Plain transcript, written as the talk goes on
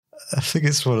I think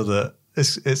it's one of the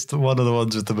one of the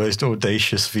ones with the most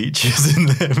audacious features in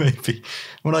there. Maybe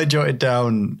when I jotted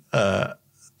down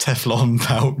Teflon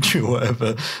pouch or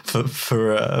whatever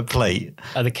for a plate.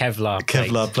 The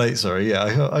Kevlar plate. Sorry,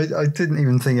 yeah. I didn't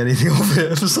even think anything of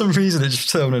it for some reason. It just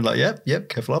sounded like yep,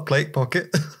 Kevlar plate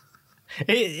pocket.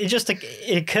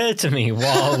 It occurred to me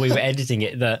while we were editing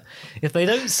it that if they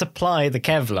don't supply the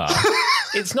Kevlar,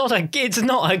 it's not a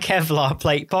Kevlar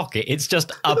plate pocket. It's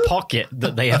just a pocket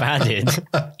that they have added,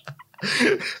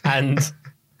 and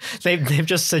they've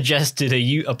just suggested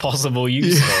a possible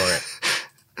use for it.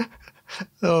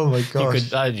 Oh my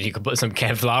gosh! You could put some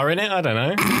Kevlar in it. I don't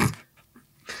know.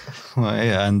 Well,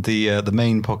 yeah, and the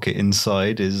main pocket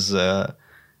inside is.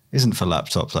 Isn't for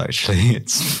laptops, actually.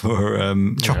 It's for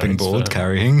chopping board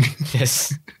carrying.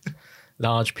 Yes.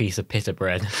 Large piece of pita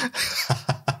bread.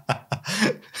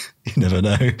 You never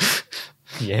know.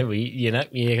 Yeah, you're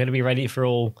going to be ready for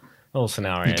all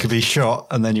scenarios. You could be shot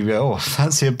and then you go,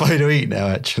 fancy a bite to eat now,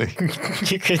 actually.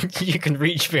 you can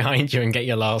reach behind you and get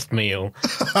your last meal.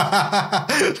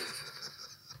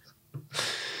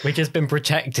 Which has been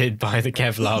protected by the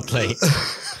Kevlar plate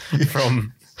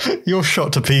from... You're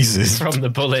shot to pieces. From the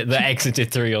bullet that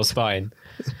exited through your spine.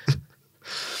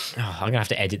 I'm going to have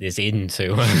to edit this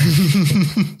into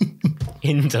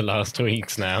last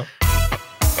week's now.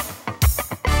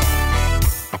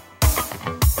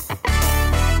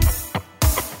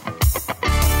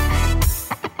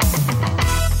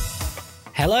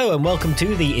 Hello and welcome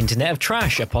to the Internet of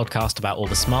Trash, a podcast about all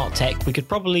the smart tech we could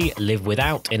probably live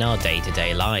without in our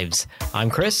day-to-day lives.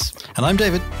 I'm Chris. And I'm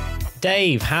David.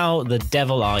 Dave, how the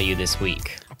devil are you this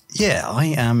week? Yeah,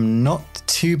 I am not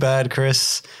too bad,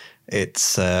 Chris.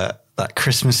 It's that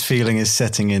Christmas feeling is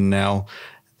setting in now.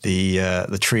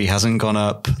 The tree hasn't gone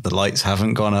up, the lights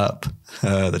haven't gone up,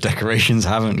 the decorations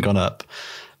haven't gone up.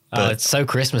 But it's so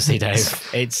Christmassy, Dave.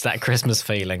 It's that Christmas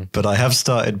feeling. But I have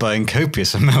started buying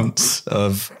copious amounts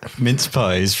of mince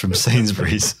pies from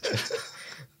Sainsbury's.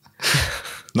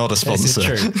 Not a sponsor. This is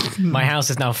true. My house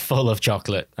is now full of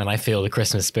chocolate and I feel the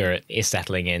Christmas spirit is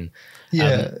settling in.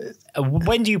 Yeah.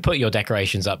 When do you put your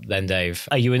decorations up then, Dave?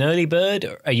 Are you an early bird?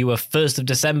 Are you a 1st of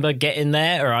December get in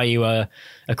there? Or are you a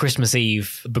Christmas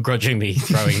Eve begrudgingly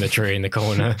throwing the tree in the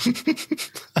corner?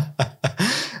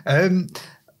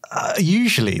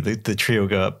 Usually the tree will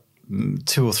go up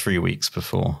 2 or 3 weeks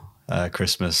before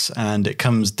Christmas, and it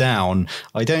comes down.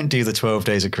 I don't do the 12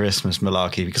 days of Christmas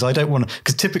malarkey because I don't want to,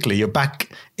 because typically you're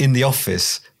back in the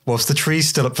office whilst the tree's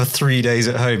still up for 3 days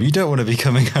at home. You don't want to be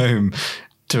coming home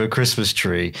to a Christmas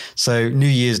tree. So New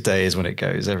Year's Day is when it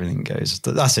goes. Everything goes.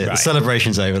 That's it. Right. The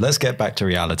celebration's over. Let's get back to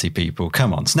reality, people.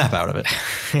 Come on, snap out of it.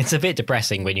 It's a bit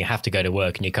depressing when you have to go to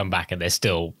work and you come back and there's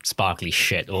still sparkly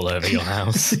shit all over your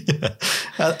house. Yeah.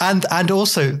 And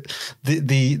also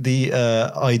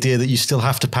the idea that you still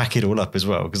have to pack it all up as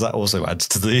well, because that also adds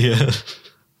to the...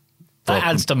 That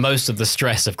adds to most of the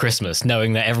stress of Christmas,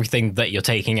 knowing that everything that you're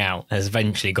taking out has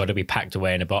eventually got to be packed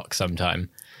away in a box sometime.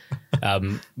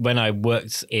 When I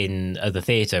worked in the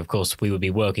theatre, of course, we would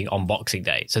be working on Boxing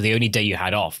Day. So the only day you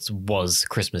had off was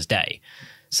Christmas Day.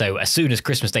 So as soon as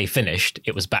Christmas Day finished,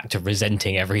 it was back to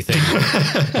resenting everything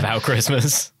about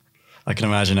Christmas. I can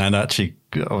imagine. And actually,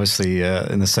 obviously,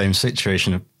 in the same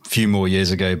situation a few more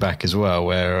years ago back as well,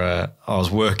 where I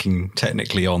was working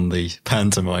technically on the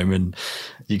pantomime, and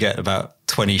you get about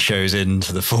 20 shows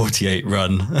into the 48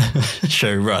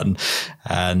 show run,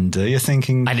 and you're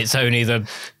thinking... And it's only the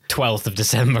 12th of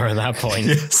December at that point.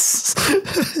 Yes.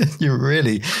 You're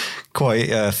really quite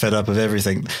fed up of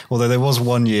everything. Although there was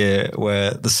one year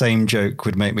where the same joke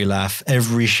would make me laugh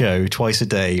every show, twice a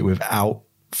day, without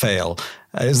fail.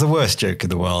 It was the worst joke in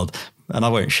the world. And I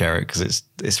won't share it because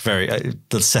it's very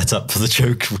the setup for the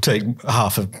joke will take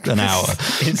half an hour.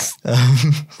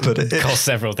 But it cost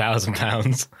several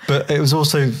 £1,000s. But it was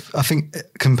also, I think,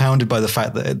 compounded by the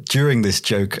fact that during this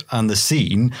joke and the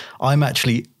scene, I'm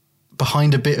actually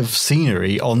behind a bit of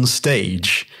scenery on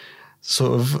stage,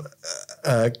 sort of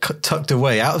tucked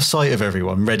away out of sight of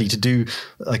everyone, ready to do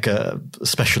like a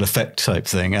special effect type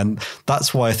thing. And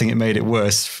that's why I think it made it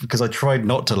worse, because I tried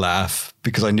not to laugh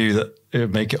because I knew that it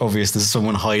would make it obvious there's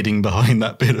someone hiding behind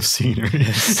that bit of scenery.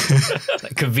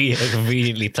 A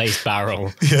conveniently placed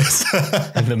barrel. Yes.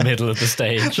 In the middle of the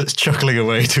stage. That's chuckling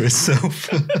away to itself.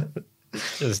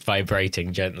 Just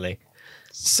vibrating gently.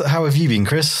 So how have you been,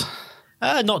 Chris?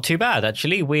 Not too bad,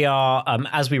 actually. We are,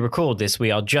 as we record this,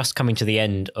 we are just coming to the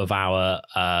end of our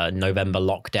November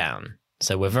lockdown.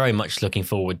 So we're very much looking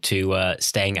forward to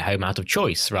staying at home out of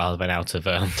choice rather than out of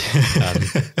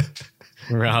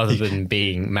rather than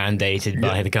being mandated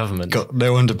by the government. Got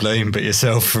no one to blame but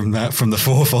yourself from the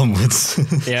 4th onwards.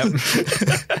 Yep.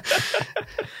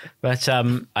 But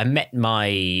I met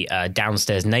my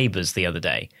downstairs neighbours the other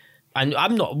day. And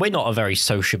we're not a very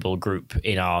sociable group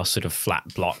in our sort of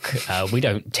flat block. We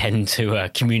don't tend to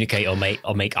communicate or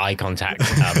make eye contact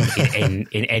in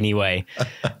any way.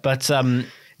 But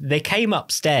they came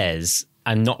upstairs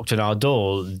and knocked on our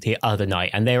door the other night,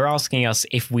 and they were asking us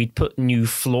if we'd put new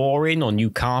floor in or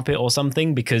new carpet or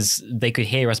something, because they could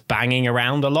hear us banging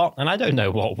around a lot. And I don't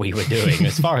know what we were doing.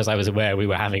 As far as I was aware, we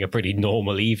were having a pretty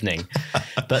normal evening.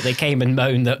 But they came and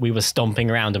moaned that we were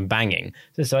stomping around and banging.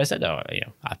 So I said,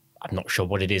 I'm not sure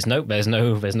what it is. Nope, there's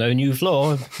no new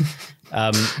floor.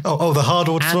 The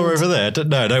hardwood floor over there.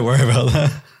 No, don't worry about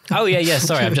that. Oh yeah.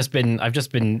 Sorry, I've just been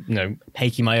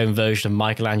making my own version of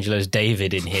Michelangelo's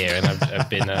David in here, and I've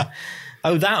been that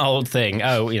old thing.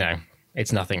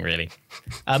 It's nothing really.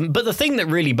 But the thing that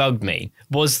really bugged me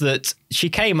was that she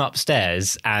came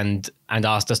upstairs and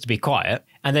asked us to be quiet,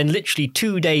 and then literally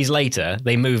 2 days later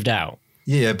they moved out.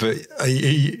 Yeah, but are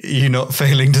you not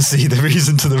failing to see the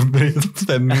reason to them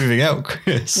moving out,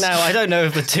 Chris? No, I don't know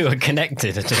if the two are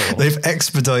connected at all. They've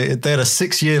expedited. They had a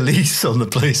 6-year lease on the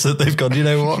place that they've gone, you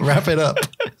know what, wrap it up.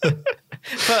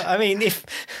 But I mean,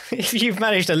 if you've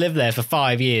managed to live there for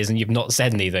 5 years and you've not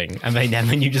said anything, and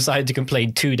then you decide to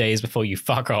complain 2 days before you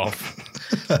fuck off.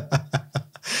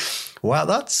 Wow,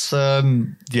 that's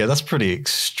pretty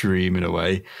extreme in a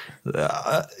way.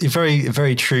 Very,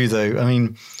 very true, though. I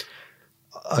mean,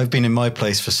 I've been in my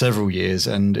place for several years,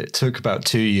 and it took about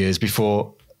 2 years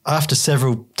before, after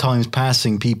several times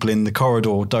passing people in the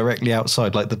corridor directly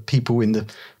outside, like the people in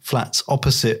the flats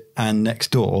opposite and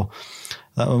next door.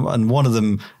 And one of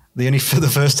them, for the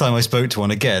first time I spoke to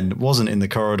one again, wasn't in the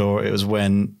corridor. It was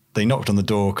when they knocked on the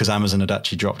door because Amazon had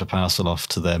actually dropped a parcel off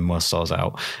to them whilst I was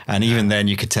out. And even then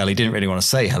you could tell he didn't really want to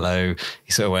say hello.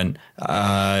 He sort of went,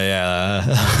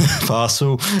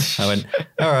 parcel. I went,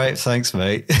 all right, thanks,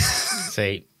 mate.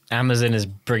 See, Amazon is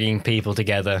bringing people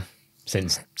together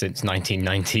since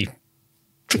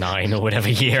 1999 or whatever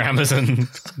year Amazon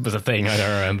was a thing. I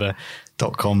don't remember.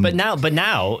 .com. But now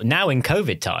in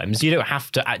COVID times, you don't have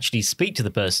to actually speak to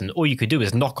the person. All you could do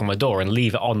is knock on the door and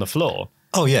leave it on the floor.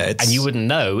 Oh yeah, and you wouldn't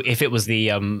know if it was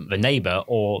the neighbor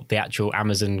or the actual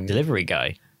Amazon delivery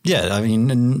guy. Yeah, I mean,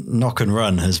 Knock and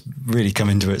Run has really come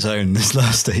into its own this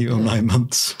last 8 or 9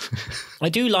 months. I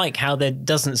do like how there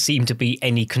doesn't seem to be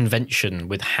any convention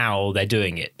with how they're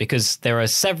doing it, because there are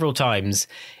several times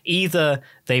either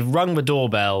they've rung the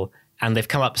doorbell and they've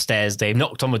come upstairs, they've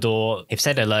knocked on the door, they've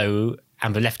said hello,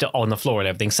 and they left it on the floor and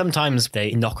everything. Sometimes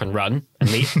they knock and run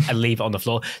and leave it on the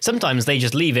floor. Sometimes they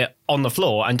just leave it on the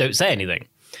floor and don't say anything.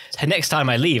 So next time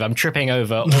I leave, I'm tripping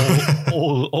over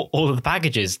all of the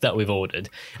packages that we've ordered.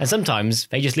 And sometimes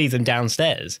they just leave them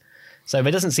downstairs. So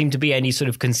there doesn't seem to be any sort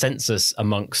of consensus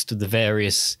amongst the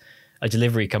various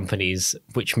delivery companies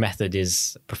which method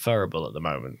is preferable at the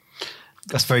moment.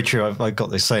 That's very true. I've got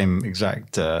the same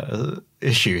exact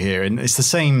issue here. And it's the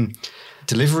same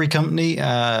delivery company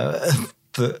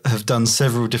that have done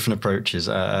several different approaches.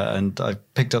 And I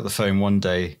picked up the phone one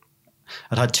day.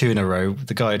 I'd had 2 in a row.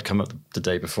 The guy had come up the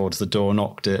day before to the door,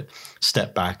 knocked it,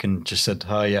 stepped back and just said,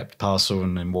 hi, yep, parcel,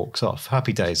 and then walks off.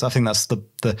 Happy days. I think that's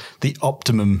the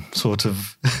optimum sort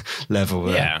of level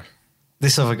there. Yeah.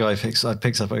 This other guy picks up,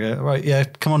 I go, right, yeah,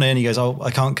 come on in. He goes, oh,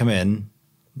 I can't come in.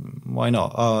 Why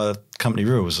not? Oh, company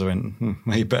rules. I went,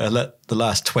 well, you better let the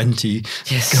last 20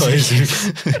 guys who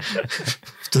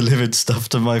delivered stuff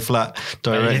to my flat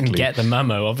directly. You didn't get the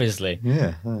memo, obviously.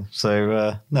 Yeah.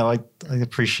 So, no, I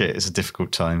appreciate it's a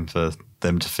difficult time for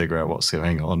them to figure out what's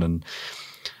going on. And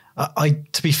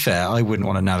to be fair, I wouldn't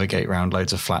want to navigate around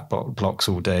loads of flat blocks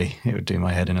all day. It would do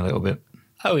my head in a little bit.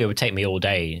 Oh, it would take me all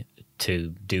day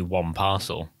to do one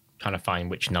parcel, trying to find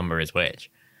which number is which.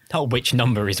 Not which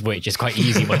number is which. It's quite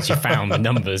easy once you've found the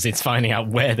numbers. It's finding out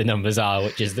where the numbers are,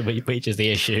 which is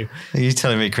the issue. Are you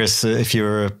telling me, Chris, if you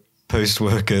were a post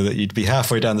worker, that you'd be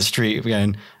halfway down the street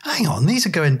going, hang on,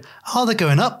 they're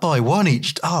going up by 1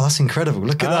 each. Oh, that's incredible.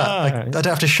 Look at that. I'd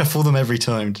have to shuffle them every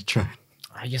time to try.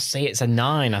 I just say it's a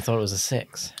 9. I thought it was a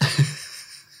 6.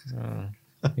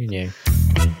 Who knew?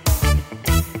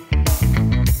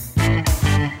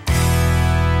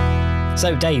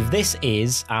 So, Dave, this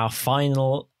is our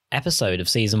final episode of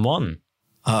season 1.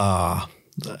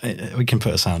 We can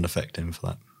put a sound effect in for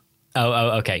that.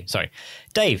 Oh, okay. Sorry.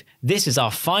 Dave, this is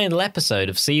our final episode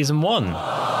of season 1. There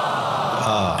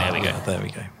we go. Yeah, there we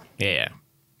go. Yeah.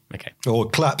 Okay. Or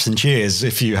claps and cheers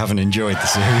if you haven't enjoyed the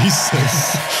series.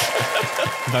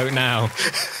 Vote now.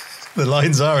 The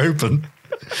lines are open.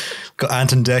 Got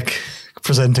Ant and Dec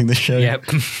presenting the show. Yep.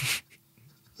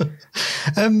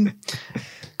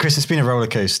 Chris, it's been a roller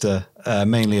coaster,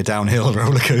 mainly a downhill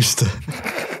roller coaster.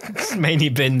 It's mainly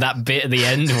been that bit at the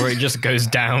end where it just goes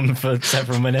down for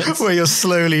several minutes. Where you're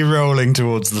slowly rolling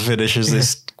towards the finish as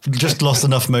this just lost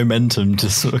enough momentum to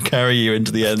sort of carry you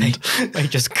into the end. They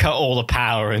just cut all the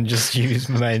power and just use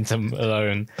momentum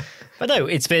alone. But no,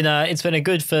 it's been a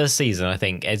good first season, I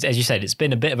think. As you said, it's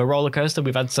been a bit of a roller coaster.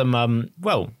 We've had some,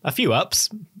 a few ups,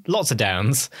 lots of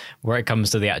downs where it comes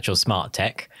to the actual smart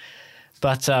tech.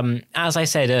 But as I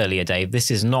said earlier, Dave, this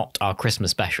is not our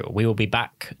Christmas special. We will be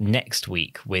back next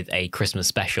week with a Christmas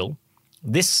special.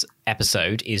 This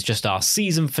episode is just our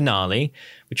season finale,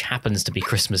 which happens to be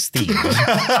Christmas themed.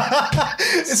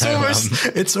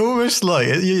 It's almost like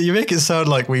you make it sound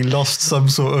like we lost some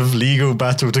sort of legal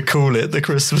battle to call it the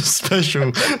Christmas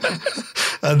special,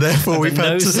 and therefore we've had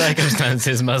no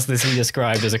circumstances must this be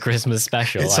described as a Christmas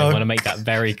special. I want to make that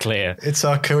very clear. It's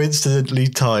our coincidentally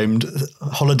timed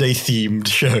holiday themed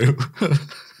show.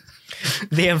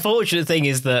 The unfortunate thing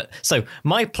is that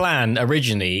my plan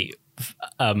originally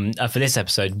for this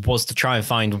episode was to try and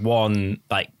find one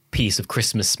piece of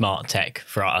Christmas smart tech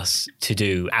for us to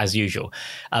do as usual.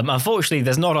 Unfortunately,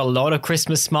 there's not a lot of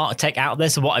Christmas smart tech out there,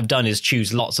 so what I've done is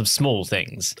choose lots of small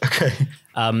things. Okay.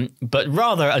 But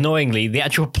rather annoyingly, the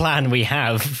actual plan we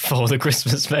have for the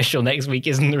Christmas special next week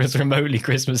isn't as remotely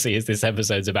Christmassy as this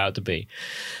episode's about to be.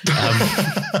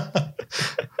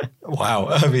 Wow.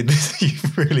 I mean,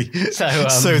 you've really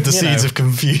sowed the seeds of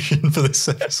confusion for this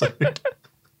episode.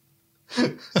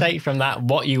 Take from that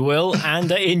what you will and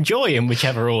enjoy in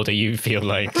whichever order you feel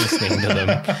like listening to them.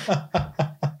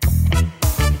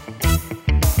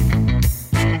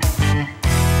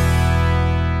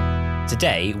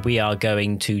 Today, we are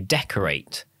going to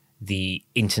decorate the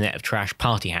Internet of Trash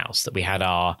party house that we had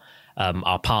our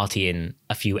party in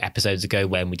a few episodes ago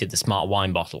when we did the smart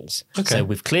wine bottles. Okay. So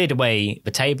we've cleared away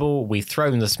the table. We've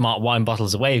thrown the smart wine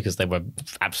bottles away because they were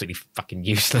absolutely fucking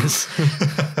useless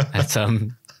at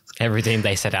everything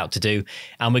they set out to do.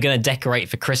 And we're going to decorate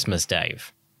for Christmas,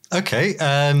 Dave. Okay.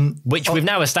 Which we've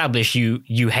now established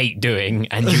you hate doing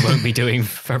and you won't be doing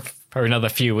for another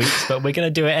few weeks, but we're going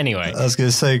to do it anyway. I was going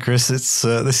to say, Chris, it's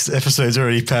this episode's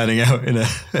already panning out in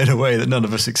a way that none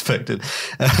of us expected.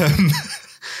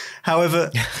 However,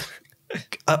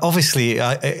 obviously,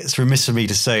 it's remiss of me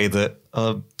to say that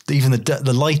even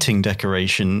the lighting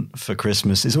decoration for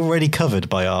Christmas is already covered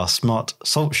by our smart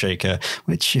salt shaker,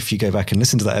 which, if you go back and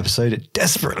listen to that episode, it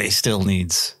desperately still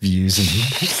needs views.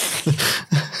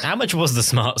 How much was the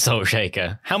smart salt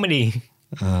shaker? How many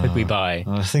did we buy?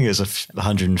 I think it was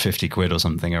 150 quid or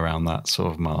something around that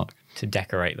sort of mark. To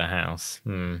decorate the house.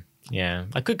 Yeah,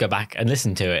 I could go back and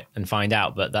listen to it and find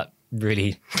out, but that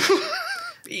really...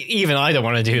 Even I don't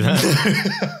want to do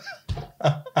that.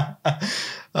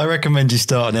 I recommend you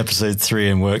start on episode 3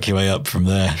 and work your way up from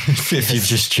there if you've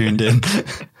just tuned in.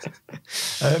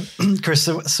 Chris,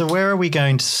 so where are we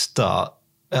going to start?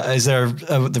 Is there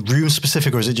the room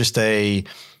specific, or is it just a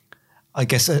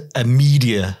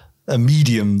medium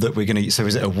that we're going to use? So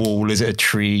is it a wall? Is it a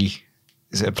tree?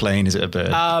 Is it a plane? Is it a bird?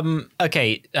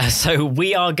 Okay, so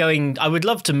we are going... I would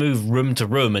love to move room to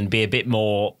room and be a bit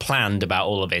more planned about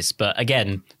all of this. But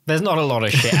again, there's not a lot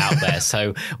of shit out there.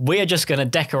 So we're just going to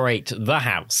decorate the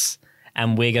house.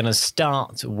 And we're going to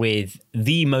start with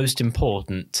the most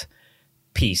important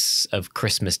piece of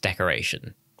Christmas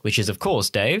decoration, which is, of course,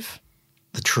 Dave...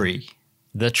 The tree.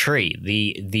 The tree.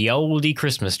 The oldie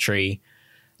Christmas tree,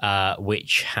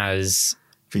 which has...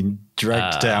 been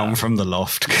dragged down from the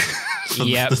loft for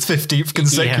the 15th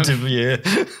consecutive year.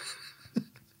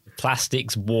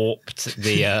 Plastic's warped.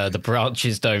 The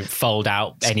branches don't fold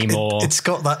out anymore. It's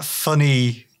got that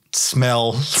funny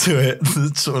smell to it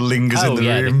that sort of lingers in the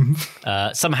room.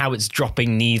 Somehow it's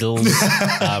dropping needles,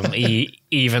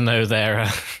 even though they're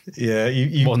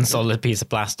one solid piece of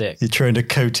plastic. You're trying to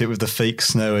coat it with the fake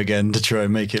snow again to try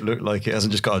and make it look like it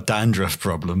hasn't just got a dandruff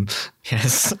problem.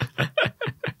 Yes.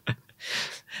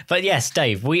 But yes,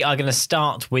 Dave, we are going to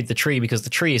start with the tree because the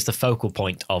tree is the focal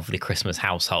point of the Christmas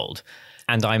household.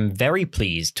 And I'm very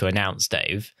pleased to announce,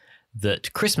 Dave,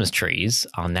 that Christmas trees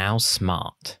are now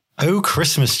smart. Oh,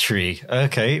 Christmas tree.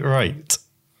 Okay, right.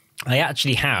 I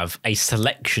actually have a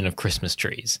selection of Christmas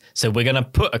trees. So we're going to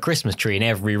put a Christmas tree in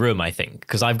every room, I think,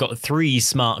 because I've got 3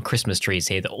 smart Christmas trees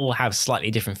here that all have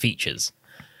slightly different features.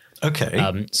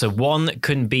 Okay. So one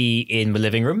can be in the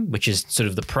living room, which is sort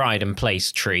of the pride and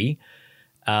place tree.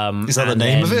 Is that the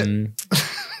name of it?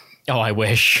 Oh, I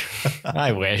wish.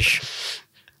 I wish.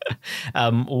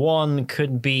 One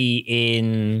could be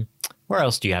in... Where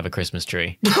else do you have a Christmas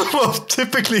tree? Well,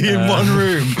 typically in one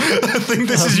room. I think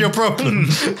this is your problem.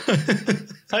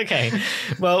 Okay,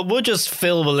 well, we'll just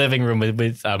fill the living room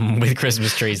with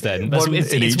Christmas trees then. One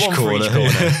in each corner.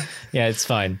 Yeah, it's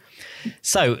fine.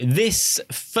 So this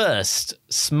first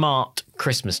smart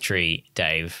Christmas tree,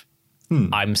 Dave,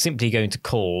 I'm simply going to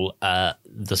call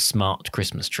the smart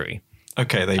Christmas tree.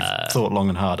 Okay, they've thought long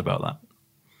and hard about that.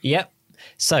 Yep.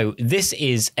 So this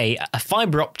is a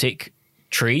fiber optic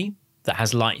tree that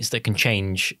has lights that can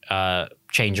change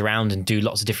around and do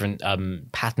lots of different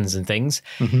patterns and things.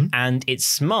 Mm-hmm. And it's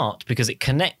smart because it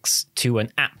connects to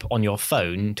an app on your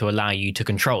phone to allow you to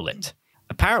control it.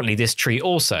 Apparently, this tree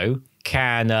also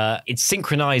can, it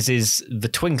synchronizes the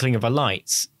twinkling of the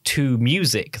lights to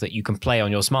music that you can play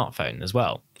on your smartphone as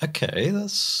well. Okay,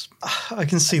 I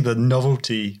can see the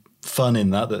novelty fun in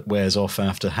that wears off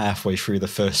after halfway through the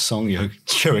first song you're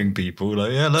showing people.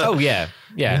 Like, yeah, look. Oh, yeah.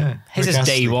 This is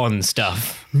day one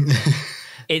stuff.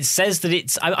 It says that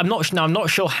it's, I'm not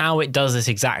sure how it does this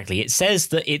exactly. It says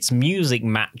that its music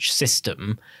match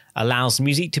system allows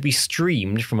music to be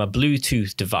streamed from a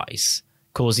Bluetooth device,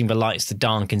 causing the lights to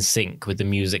dance in sync with the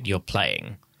music you're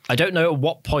playing. I don't know at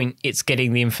what point it's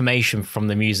getting the information from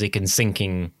the music and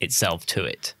syncing itself to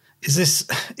it.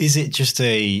 Is it just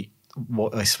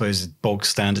what I suppose is bog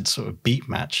standard sort of beat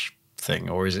match thing,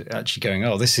 or is it actually going,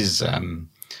 oh, this is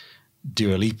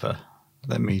Dua Lipa,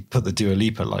 let me put the Dua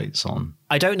Lipa lights on?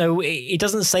 I don't know. It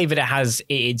doesn't say that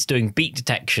it's doing beat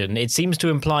detection. It seems to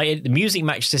imply the music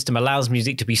match system allows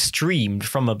music to be streamed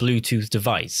from a Bluetooth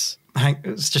device.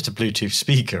 It's just a Bluetooth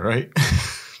speaker, right?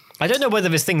 I don't know whether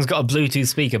this thing's got a Bluetooth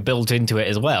speaker built into it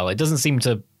as well. It doesn't seem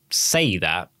to say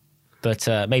that. But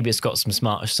maybe it's got some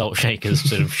smart salt shakers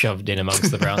sort of shoved in amongst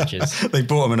the branches. They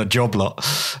bought them in a job lot.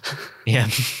 Yeah.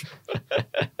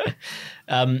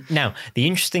 Now, the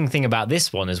interesting thing about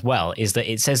this one as well is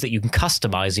that it says that you can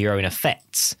customize your own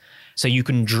effects. So you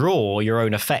can draw your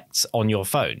own effects on your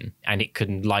phone and it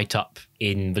can light up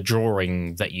in the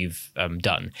drawing that you've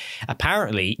done.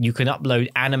 Apparently, you can upload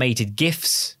animated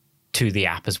GIFs to the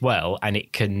app as well, and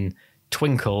it can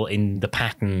twinkle in the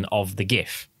pattern of the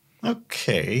GIF.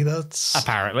 Okay, that's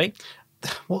apparently.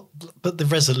 What? But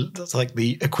that's like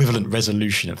the equivalent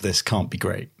resolution of this can't be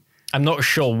great. I'm not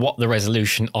sure what the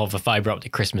resolution of a fiber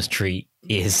optic Christmas tree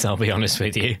is. I'll be honest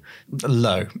with you.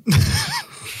 Low.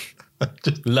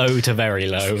 Low to very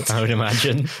low, I would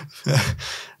imagine.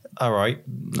 All right,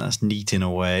 that's neat in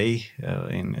a way. I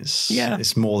mean,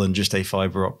 it's more than just a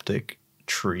fiber optic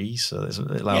tree, so it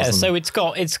allows them. So it's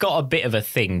got a bit of a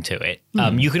thing to it.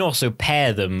 You can also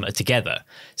pair them together,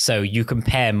 so you can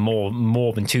pair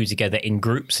more than two together in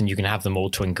groups, and you can have them all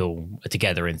twinkle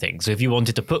together and things. So if you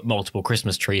wanted to put multiple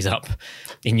Christmas trees up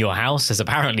in your house, as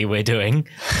apparently we're doing,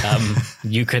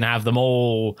 you can have them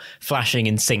all flashing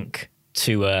in sync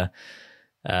to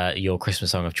your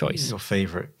Christmas song of choice, your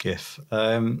favorite GIF.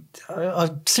 I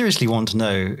seriously want to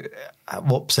know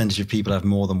what percentage of people have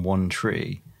more than one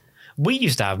tree. We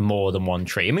used to have more than one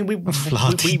tree. I mean, we used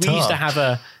to have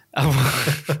a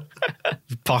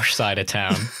posh side of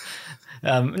town.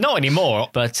 Not anymore,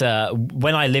 but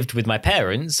when I lived with my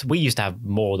parents, we used to have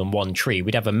more than one tree.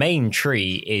 We'd have a main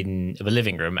tree in the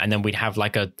living room, and then we'd have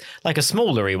like a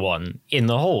smallery one in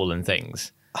the hall and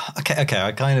things. Okay.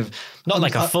 I kind of not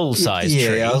like a full size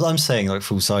tree. Yeah, I'm saying like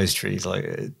full size trees, like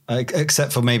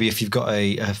except for maybe if you've got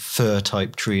a fir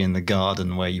type tree in the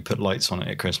garden where you put lights on it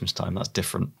at Christmas time. That's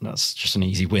different. That's just an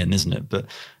easy win, isn't it? But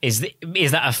is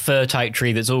that a fir type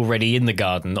tree that's already in the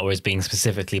garden, or is being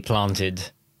specifically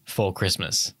planted for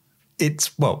Christmas?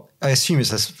 I assume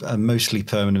it's a mostly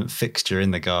permanent fixture in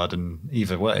the garden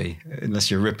either way, unless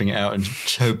you're ripping it out and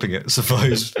hoping it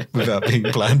survives without being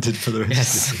planted for the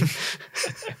rest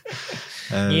of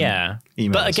the yeah.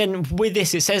 Emails. But again, with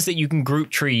this, it says that you can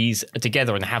group trees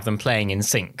together and have them playing in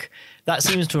sync. That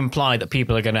seems to imply that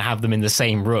people are going to have them in the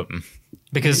same room.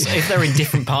 Because if they're in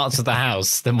different parts of the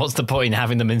house, then what's the point in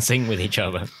having them in sync with each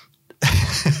other?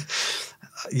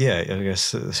 Yeah, I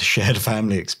guess it's a shared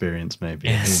family experience, maybe.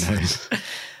 Yes. Who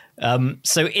knows?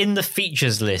 So in the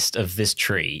features list of this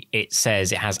tree, it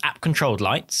says it has app-controlled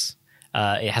lights.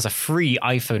 It has a free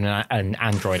iPhone and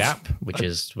Android app, which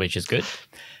is good.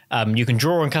 You can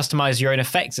draw and customize your own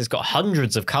effects. It's got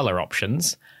hundreds of color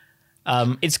options.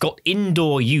 It's got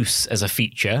indoor use as a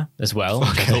feature as well,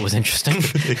 which I thought was interesting.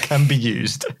 It can be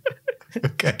used.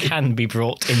 Okay. Can be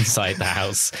brought inside the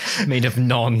house, made of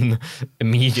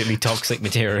non-immediately toxic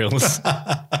materials.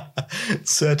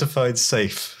 Certified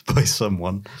safe by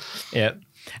someone. Yeah.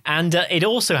 And it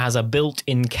also has a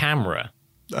built-in camera.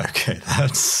 Okay,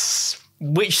 that's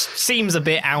which seems a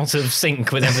bit out of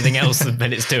sync with everything else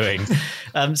that it's doing.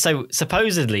 So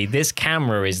supposedly this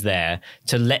camera is there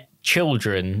to let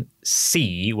children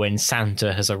see when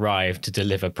Santa has arrived to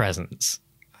deliver presents.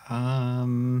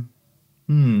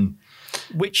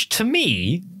 Which to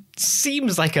me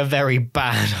seems like a very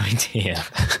bad idea.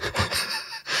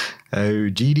 Oh,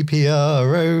 GDPR,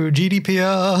 oh,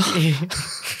 GDPR.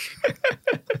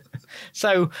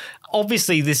 So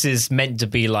obviously this is meant to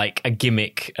be like a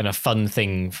gimmick and a fun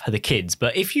thing for the kids.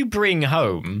 But if you bring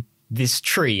home this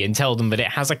tree and tell them that it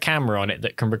has a camera on it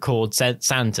that can record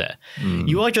Santa,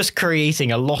 you are just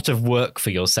creating a lot of work for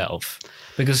yourself.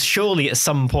 Because surely at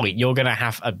some point you're going to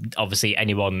have, obviously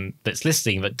anyone that's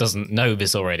listening that doesn't know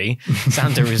this already,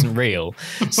 Santa isn't real.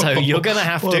 So you're going to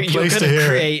have to, you're going to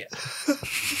create...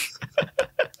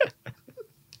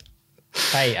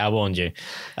 Hey, I warned you.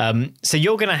 So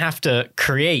you're going to have to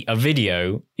create a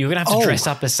video. You're going to have to dress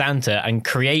up as Santa and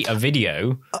create a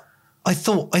video. I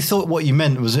thought what you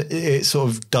meant was it sort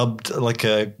of dubbed like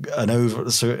an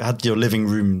over, so it had your living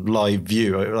room live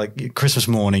view. Like Christmas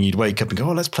morning, you'd wake up and go,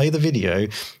 "Oh, let's play the video,"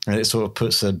 and it sort of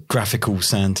puts a graphical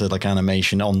Santa like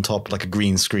animation on top, like a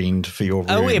green screened for your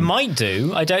room. Oh, it might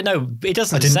do. I don't know. It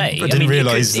doesn't say. I didn't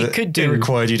realise that it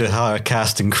required you to hire a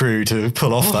cast and crew to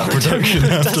pull off that production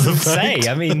after the fact.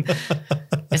 I mean,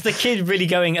 is the kid really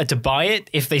going to buy it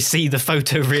if they see the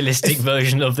photorealistic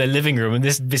version of their living room and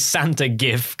this Santa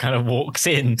gif kind of walks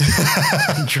in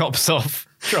and drops off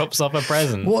a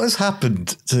present? What has happened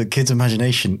to the kids'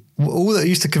 imagination? All that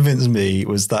used to convince me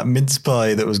was that mince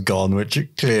pie that was gone, which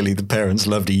clearly the parents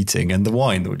loved eating, and the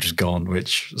wine that was just gone,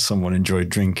 which someone enjoyed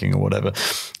drinking or whatever,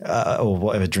 or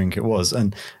whatever drink it was.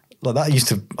 And like that used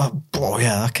to,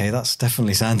 yeah, okay, that's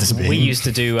definitely Santa's being. We used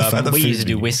to do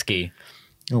whiskey.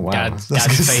 Oh wow!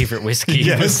 Dad's favourite whiskey.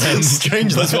 Yes, that's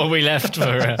strange. That's what we left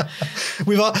for.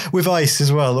 With ice as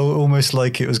well, almost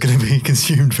like it was going to be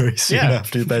consumed very soon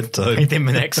after bedtime. Within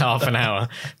the next half an hour.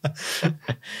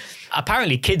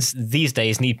 Apparently, kids these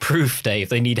days need proof, Dave.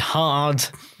 They need hard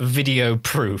video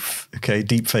proof. Okay,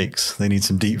 deep fakes. They need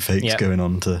some deep fakes going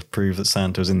on to prove that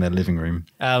Santa was in their living room.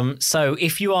 So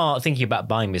if you are thinking about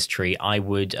buying this tree, I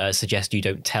would suggest you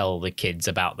don't tell the kids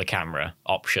about the camera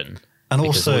option. And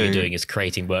because also, what you're doing is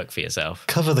creating work for yourself.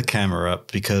 Cover the camera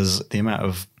up, because the amount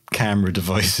of camera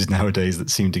devices nowadays that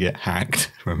seem to get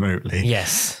hacked remotely.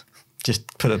 Yes.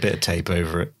 Just put a bit of tape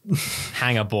over it.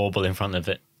 Hang a bauble in front of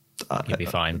it. You'll be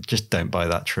fine. Just don't buy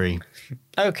that tree.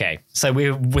 Okay, so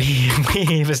we've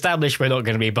established we're not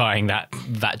going to be buying that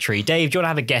tree. Dave, do you want to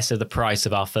have a guess of the price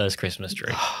of our first Christmas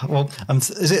tree? Well,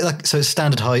 is it like, so it's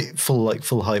standard height, full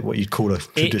height, what you'd call a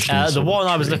traditional? The one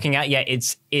I was looking at,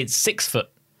 it's 6 foot.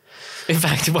 In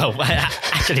fact, well,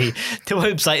 actually, the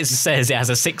website says it has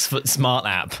a 6 foot smart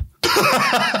app.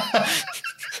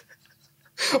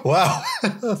 Wow,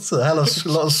 that's a hell of a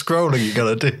lot of scrolling you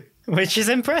got to do. Which is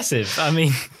impressive. I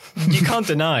mean, you can't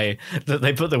deny that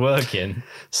they put the work in.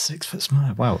 6 foot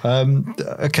smart. Wow.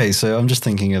 Okay, so I'm just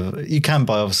thinking of, you can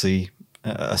buy obviously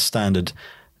a standard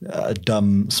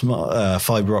dumb smart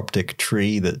fiber optic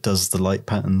tree that does the light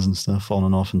patterns and stuff on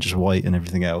and off and just white and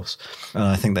everything else. And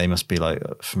I think they must be like,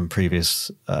 from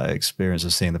previous experience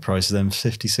of seeing the price of them,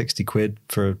 50, 60 quid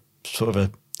for sort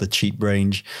of the cheap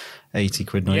range, 80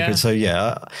 quid, 90 quid. So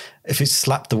yeah, if it's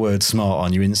slapped the word smart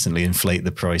on, you instantly inflate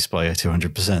the price by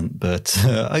 200%. But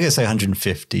I guess say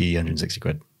 150, 160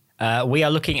 quid. We are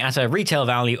looking at a retail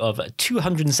value of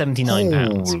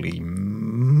 £279. Holy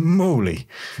moly.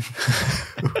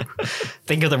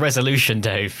 Think of the resolution,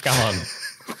 Dave. Come on.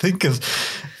 Think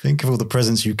of all the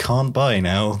presents you can't buy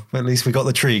now. At least we got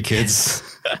the tree, kids.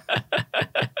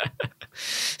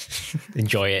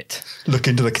 Enjoy it. Look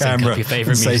into the camera your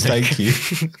favorite and music. Say thank you.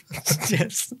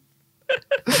 Yes.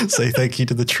 Say thank you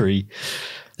to the tree.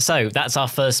 So that's our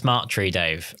first smart tree,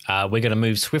 Dave. We're going to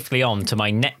move swiftly on to my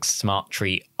next smart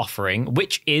tree offering,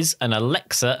 which is an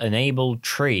Alexa-enabled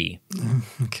tree.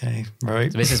 Okay,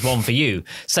 right. So this is one for you.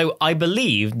 So I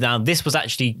believe now this was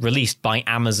actually released by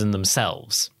Amazon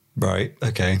themselves. Right,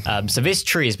 okay. So this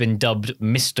tree has been dubbed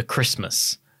Mr.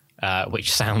 Christmas,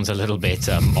 which sounds a little bit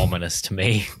ominous to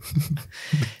me.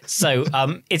 So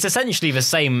it's essentially the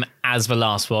same as the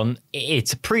last one.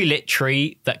 It's a pre-lit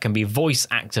tree that can be voice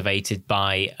activated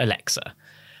by Alexa.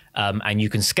 And you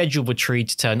can schedule the tree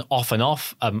to turn off and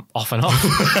off. You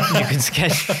can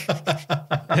schedule.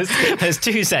 There's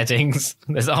two settings.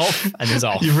 There's off and there's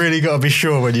off. You've really got to be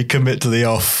sure when you commit to the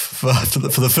off for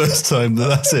the first time that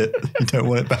that's it. You don't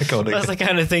want it back on again. That's the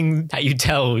kind of thing that you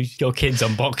tell your kids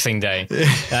on Boxing Day.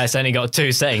 It's only got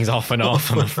two settings, off and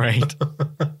off, I'm afraid.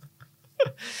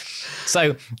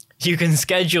 So you can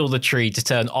schedule the tree to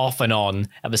turn off and on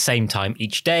at the same time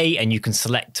each day, and you can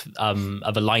select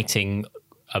of a lighting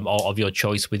of your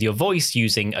choice with your voice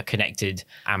using a connected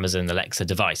Amazon Alexa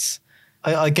device.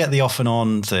 I get the off and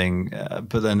on thing,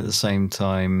 but then at the same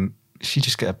time, if you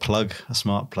just get a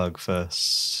smart plug for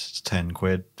 10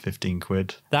 quid, 15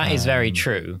 quid. That is very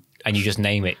true. And you just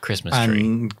name it Christmas tree.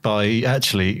 And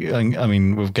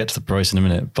we'll get to the price in a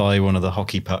minute. Buy one of the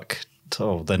hockey puck.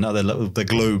 Oh, they're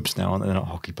globes now, aren't they? They're not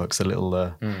hockey pucks. They're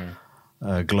little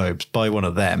globes. Buy one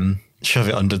of them. Shove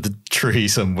it under the tree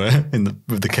somewhere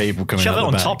with the cable coming out the back.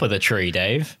 Shove it on top of the tree,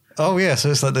 Dave. Oh yeah, so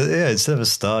it's like instead of a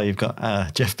star, you've got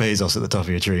Jeff Bezos at the top of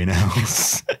your tree now.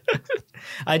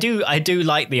 I do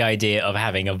like the idea of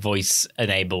having a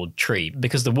voice-enabled tree,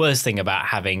 because the worst thing about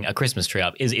having a Christmas tree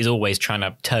up is always trying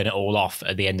to turn it all off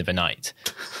at the end of the night.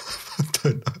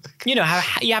 You know how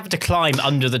you have to climb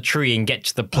under the tree and get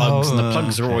to the plugs, and the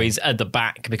plugs are always at the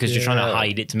back because you're trying to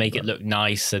hide it to make it look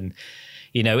nice. And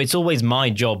you know, it's always my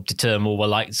job to turn all the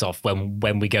lights off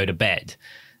when we go to bed.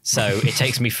 So it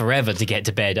takes me forever to get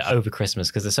to bed over Christmas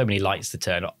because there's so many lights to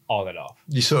turn on and off.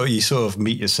 You sort of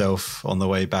meet yourself on the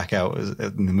way back out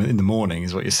in the morning,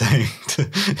 is what you're saying.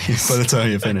 By the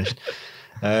time you're finished,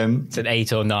 it's an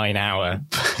 8 or 9 hour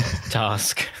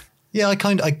task. Yeah, I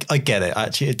get it.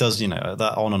 Actually, it does. You know,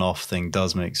 that on and off thing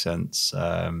does make sense.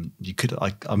 You could.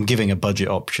 I'm giving a budget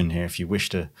option here. If you wish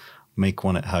to make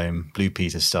one at home, Blue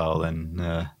Peter style,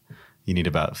 then you need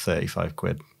about 35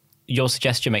 quid. Your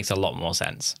suggestion makes a lot more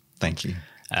sense. Thank you.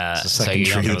 So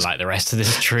you're not going to like the rest of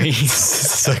this tree. It's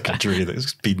the second tree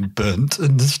that's been burnt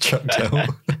and just chucked out.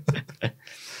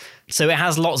 So it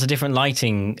has lots of different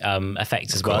lighting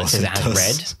effects as well. It says it has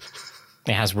red.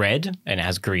 It has red and it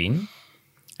has green.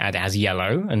 And it has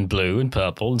yellow and blue and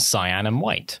purple and cyan and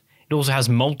white. It also has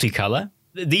multicolour.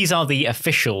 These are the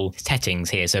official settings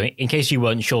here. So in case you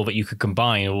weren't sure that you could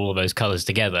combine all of those colours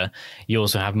together, you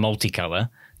also have multicolour.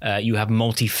 You have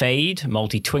multi-fade,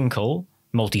 multi-twinkle,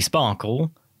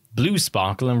 multi-sparkle, blue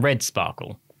sparkle, and red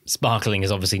sparkle. Sparkling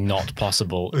is obviously not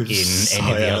possible in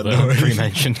any of the other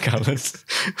pre-mentioned colours.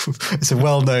 It's a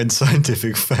well-known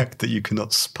scientific fact that you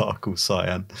cannot sparkle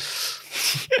cyan.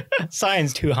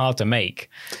 Cyan's too hard to make.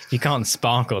 You can't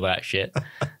sparkle that shit.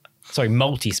 Sorry,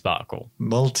 multi-sparkle.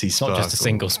 Multi-sparkle. Not just a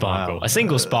single sparkle. Wow. A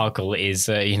single sparkle is,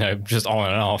 just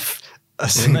on and off. A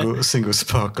single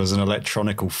sparkle is an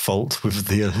electronical fault with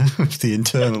the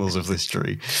internals of this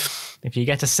tree. If you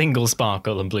get a single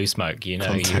sparkle and blue smoke, you've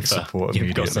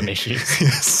got some issues.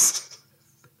 Yes.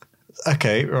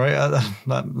 Okay, right.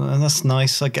 That's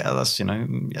nice. I get that's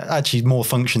actually more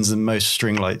functions than most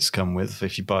string lights come with.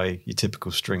 If you buy your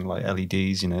typical string light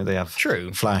LEDs, they have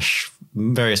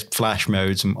various flash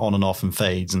modes and on and off and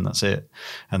fades, and that's it.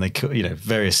 And they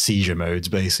various seizure modes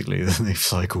basically that they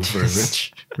cycle through,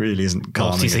 which really isn't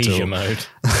calming at all. Seizure mode.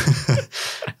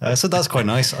 So that's quite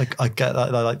nice. I get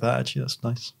that. I like that actually. That's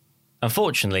nice.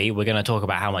 Unfortunately, we're going to talk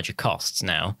about how much it costs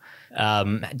now.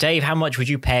 Dave, how much would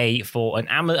you pay for an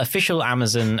official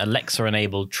Amazon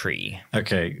Alexa-enabled tree?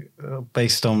 Okay,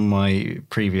 based on my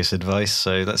previous advice,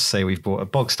 so let's say we've bought a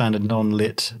bog standard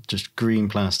non-lit, just green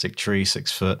plastic tree,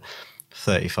 6 foot,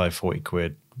 35, 40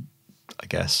 quid, I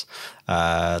guess.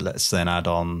 Let's then add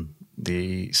on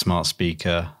the smart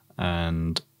speaker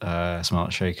and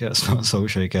smart salt shaker,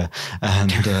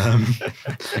 and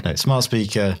smart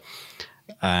speaker,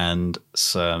 and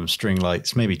some string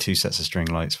lights, maybe 2 sets of string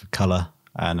lights for color,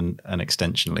 and an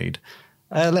extension lead.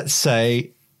 Let's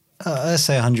say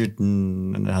 100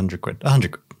 quid.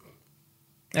 100 quid.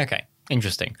 Okay,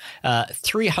 interesting.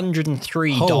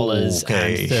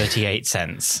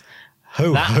 $303.38.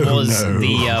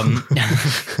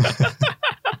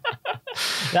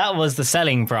 That was the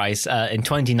selling price in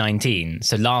 2019.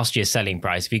 So last year's selling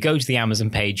price. If you go to the Amazon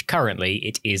page currently,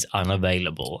 it is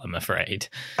unavailable, I'm afraid.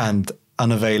 And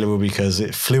unavailable because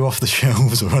it flew off the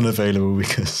shelves, or unavailable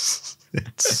because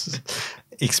it's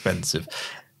expensive.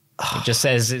 It just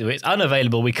says it's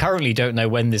unavailable. We currently don't know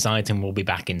when this item will be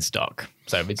back in stock.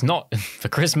 So if it's not for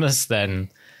Christmas,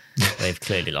 then they've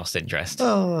clearly lost interest.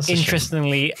 Oh, that's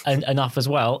Interestingly enough as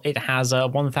well, it has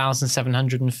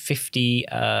 1,750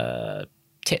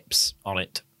 tips on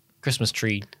it. Christmas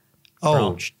tree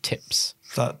branch tips.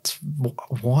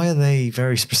 Why are they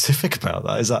very specific about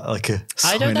that? Is that like a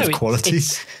sign of quality?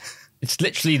 It's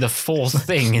literally the 4th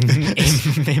thing in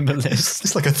the list.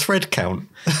 It's like a thread count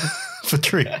for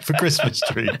Christmas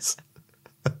trees.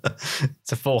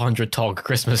 It's a 400 tog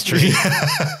Christmas tree.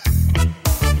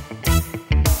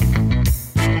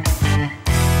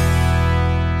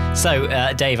 So,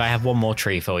 Dave, I have one more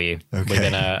tree for you.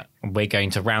 Okay. We're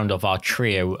going to round off our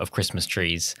trio of Christmas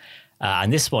trees.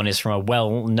 And this one is from a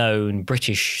well-known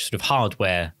British sort of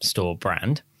hardware store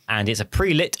brand. And it's a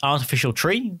pre-lit artificial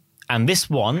tree. And this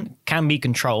one can be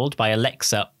controlled by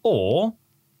Alexa or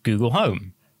Google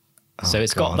Home. So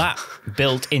it's got that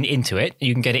built into it.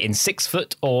 You can get it in 6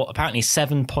 foot or apparently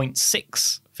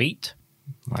 7.6 feet.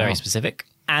 Wow. Very specific.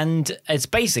 And it's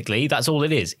basically, that's all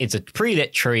it is. It's a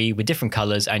pre-lit tree with different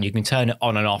colors, and you can turn it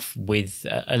on and off with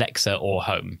Alexa or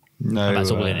Home. No, and that's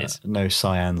all it is. No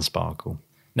cyan sparkle.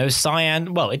 No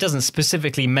cyan. Well, it doesn't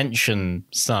specifically mention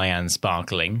cyan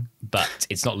sparkling, but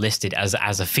it's not listed as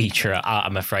a feature,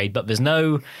 I'm afraid. But there's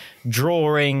no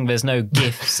drawing, there's no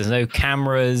GIFs, there's no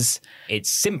cameras. It's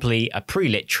simply a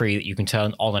pre-lit tree that you can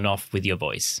turn on and off with your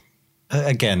voice.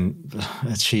 Again,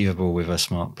 achievable with a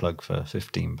smart plug for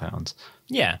 £15.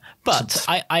 Yeah, but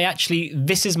I actually,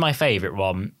 this is my favourite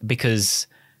one because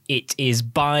it is,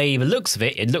 by the looks of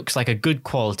it, it looks like a good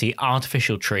quality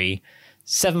artificial tree,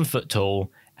 7 foot tall,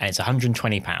 and it's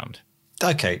 £120.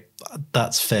 Okay,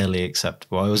 that's fairly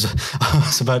acceptable. I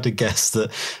was about to guess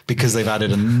that because they've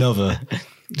added another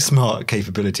smart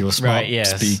capability or smart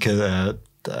speaker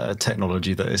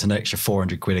technology, that it's an extra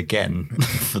 £400 again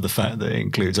for the fact that it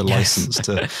includes a license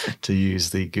to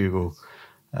use the Google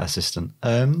Assistant.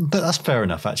 But that's fair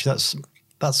enough. Actually,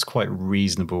 that's quite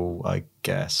reasonable, I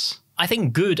guess. I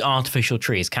think good artificial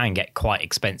trees can get quite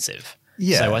expensive.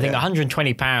 Yeah, so I think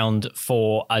 £120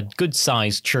 for a good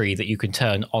sized tree that you can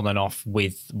turn on and off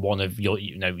with one of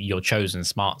your chosen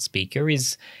smart speaker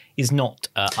is not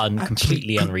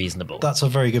completely unreasonable. That's a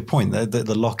very good point.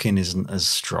 The lock-in isn't as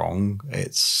strong.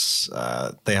 It's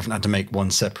they haven't had to make one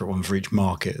separate one for each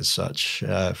market as such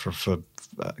for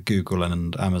Google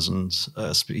and Amazon's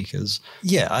speakers.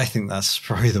 Yeah, I think that's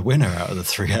probably the winner out of the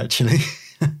three, actually.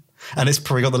 And it's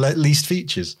probably got the least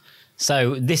features.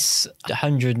 So this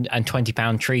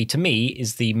 £120 tree, to me,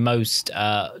 is the most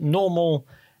normal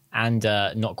and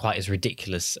not quite as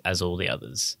ridiculous as all the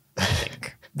others, I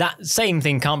think. That same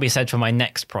thing can't be said for my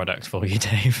next product for you,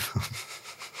 Dave.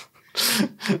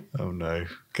 Oh, no.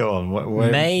 Go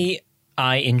on. May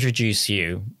I introduce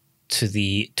you to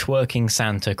the Twerking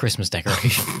Santa Christmas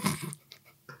decoration?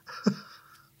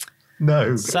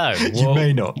 No, so you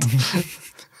may not.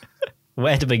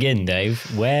 Where to begin, Dave?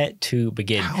 Where to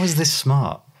begin? How is this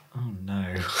smart? Oh,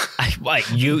 no.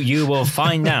 You will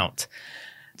find out.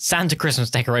 Santa Christmas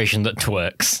decoration that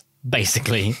twerks,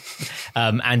 basically.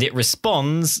 And it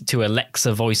responds to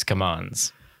Alexa voice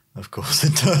commands. Of course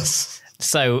it does.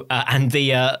 So, and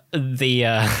the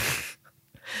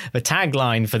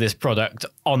tagline for this product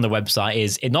on the website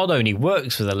is, it not only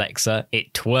works with Alexa,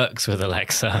 it twerks with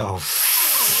Alexa. Oh,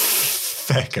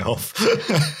 feck off.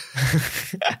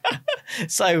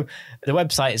 So the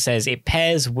website says it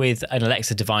pairs with an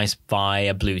Alexa device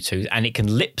via Bluetooth, and it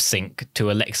can lip sync to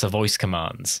Alexa voice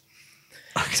commands.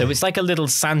 Okay. So it's like a little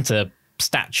Santa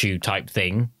statue type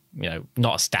thing,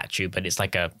 not a statue, but it's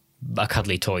like a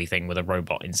cuddly toy thing with a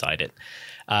robot inside it.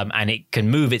 And it can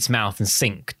move its mouth and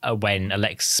sync when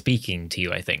Alexa's speaking to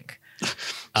you, I think.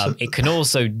 It can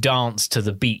also dance to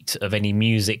the beat of any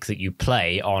music that you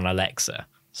play on Alexa.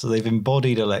 So they've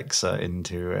embodied Alexa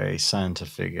into a Santa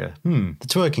figure. The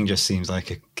twerking just seems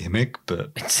like a gimmick,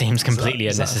 but... It seems completely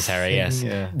unnecessary, yes.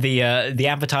 Yeah. The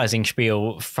advertising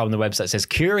spiel from the website says,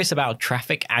 curious about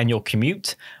traffic and your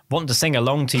commute? Want to sing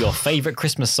along to your favourite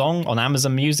Christmas song on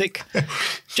Amazon Music?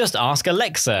 Just ask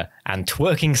Alexa, and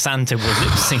Twerking Santa will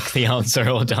lip sync the answer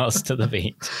or dance to the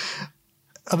beat.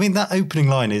 I mean, that opening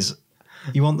line is,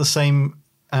 you want the same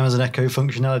Amazon Echo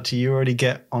functionality you already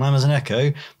get on Amazon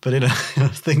Echo, but in a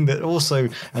thing that also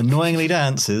annoyingly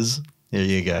dances. Here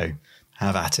you go.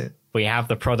 Have at it. We have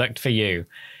the product for you.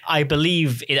 I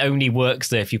believe it only works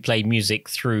there if you play music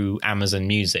through Amazon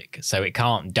Music, so it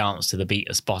can't dance to the beat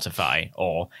of Spotify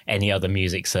or any other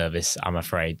music service, I'm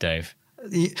afraid, Dave.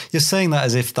 You're saying that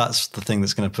as if that's the thing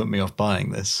that's going to put me off buying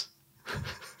this.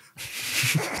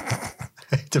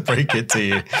 To break it to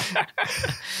you.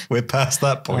 We're past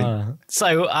that point.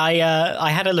 So I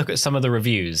had a look at some of the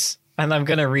reviews, and I'm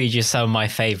going to read you some of my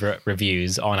favourite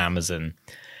reviews on Amazon.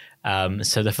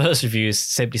 So the first review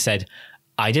simply said,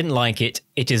 I didn't like it.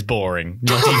 It is boring.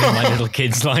 Not even my little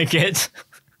kids like it.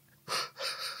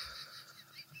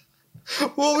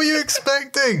 What were you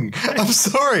expecting? I'm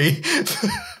sorry.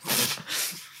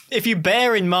 If you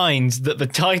bear in mind that the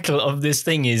title of this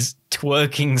thing is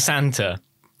Twerking Santa,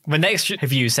 The next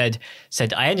review said,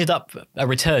 I ended up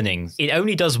returning. It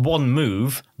only does one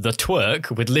move, the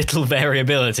twerk, with little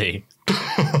variability.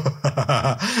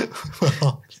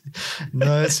 Well,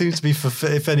 no, it seems to be,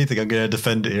 if anything, I'm going to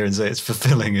defend it here and say it's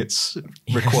fulfilling its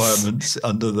requirements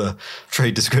under the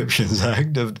Trade Descriptions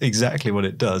Act of exactly what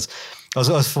it does. I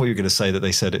thought you were going to say that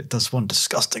they said it does one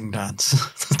disgusting dance.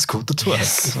 That's called the twerk.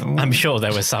 Yes, I'm sure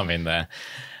there was some in there.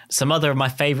 Some other of my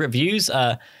favourite reviews.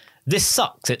 This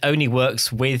sucks. It only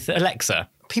works with Alexa.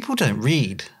 People don't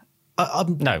read. No,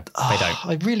 they don't.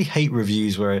 I really hate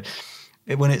reviews where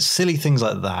when it's silly things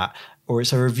like that, or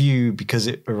it's a review because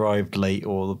it arrived late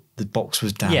or the box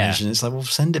was damaged, and it's like, well,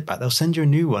 send it back. They'll send you a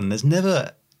new one. There's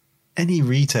never any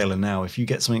retailer now, if you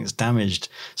get something that's damaged,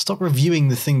 stop reviewing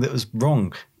the thing that was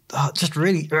wrong. Just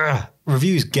really,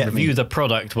 reviews get me. Review the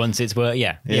product once it's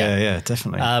Yeah,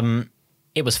 definitely.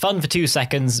 It was fun for 2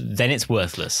 seconds, then it's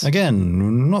worthless.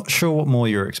 Again, not sure what more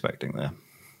you're expecting there.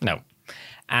 No.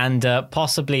 And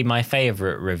possibly my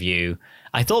favourite review.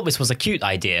 I thought this was a cute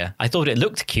idea. I thought it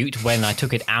looked cute when I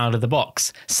took it out of the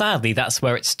box. Sadly, that's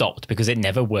where it stopped because it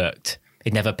never worked.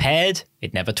 It never paired.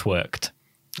 It never twerked.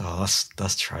 Oh,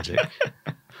 that's tragic.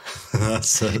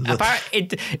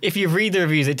 If you read the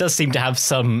reviews, it does seem to have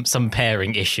some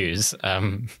pairing issues.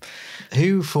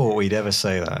 Who thought we'd ever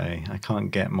say that? Eh? I can't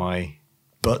get my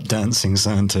butt dancing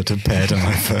Santa to pair to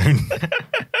my phone.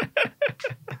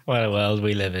 What a world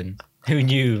we live in. Who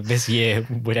knew this year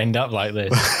would end up like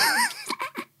this?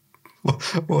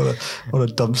 What a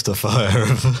dumpster fire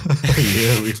of a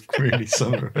year we've really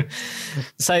summarized.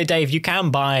 So, Dave, you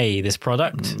can buy this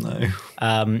product. No.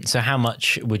 So how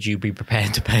much would you be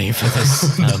prepared to pay for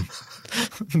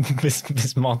this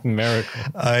this modern miracle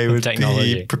I would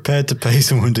be prepared to pay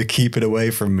someone to keep it away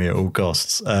from me at all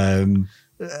costs. No,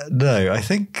 I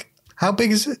think... How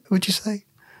big is it, would you say?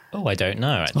 Oh, I don't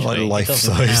know, actually. Not like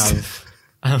life-size.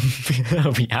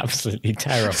 That'll be absolutely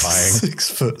terrifying. 6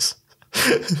 foot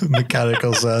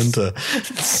mechanical Santa.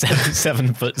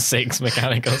 7'6"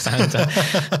 mechanical Santa,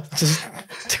 just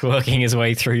twerking his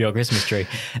way through your Christmas tree.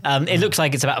 It looks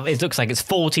like it's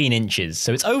 14 inches,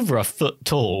 so it's over a foot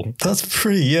tall. That's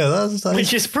pretty, yeah. That's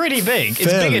which is pretty big.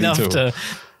 It's big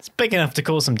enough to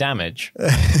cause some damage.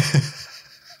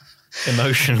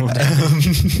 Emotional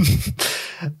damage.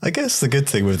 I guess the good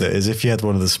thing with it is if you had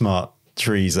one of the smart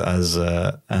trees that has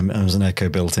an Echo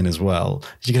built in as well,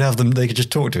 you could have them, they could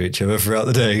just talk to each other throughout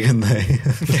the day, couldn't they?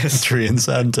 Yes. Tree and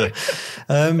Santa.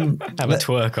 Have a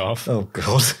twerk off. Oh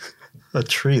God. A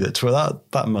tree that twerks,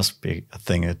 that must be a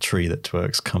thing, a tree that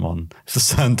twerks. Come on. If the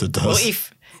Santa does. Well,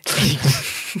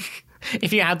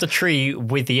 if you had the tree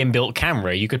with the inbuilt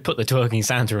camera, you could put the twerking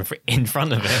Santa in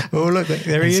front of it. Oh, look,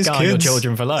 there he is, scar kids. Your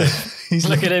children for life.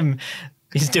 Look at him.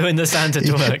 He's doing the Santa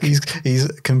twerk. He's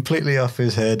completely off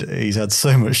his head. He's had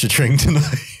so much to drink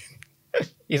tonight.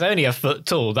 He's only a foot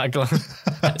tall.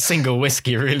 That single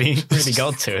whiskey really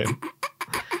got to him.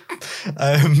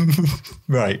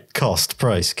 Right, cost,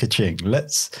 price, ka-ching.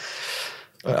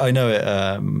 I know it.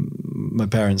 My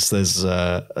parents, there's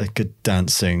a good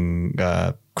dancing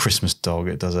Christmas dog.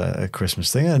 It does a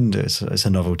Christmas thing, and it's a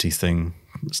novelty thing.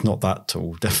 It's not that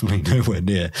tall, definitely nowhere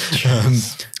near. I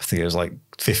think it was like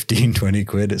 15, 20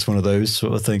 quid. It's one of those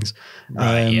sort of things.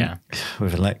 Yeah.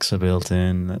 With Alexa built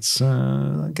in, that's,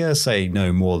 I guess, say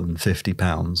no more than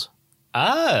 £50.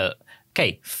 Oh,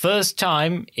 okay. First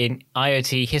time in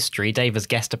IoT history, Dave has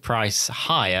guessed a price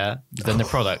higher than the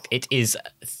product. It is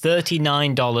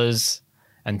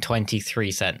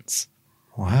 $39.23.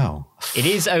 Wow. It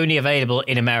is only available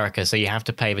in America, so you have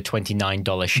to pay the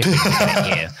 $29 shipping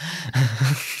here.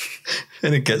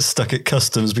 And it gets stuck at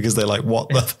customs because they're like, what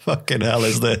the fucking hell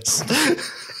is this?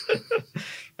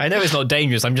 I know it's not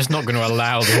dangerous. I'm just not going to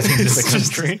allow this into the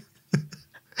country.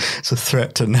 It's a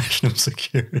threat to national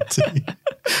security,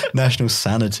 national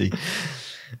sanity.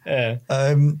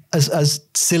 As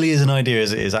silly as an idea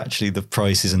as it is, actually the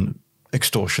price isn't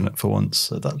extortionate for once,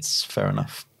 so that's fair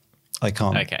enough. I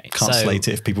can't slate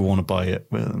it if people want to buy it.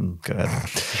 Go ahead.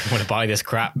 If you want to buy this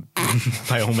crap,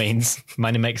 by all means.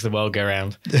 Money makes the world go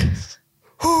round.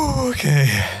 Okay.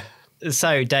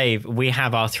 So, Dave, we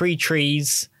have our 3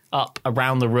 trees up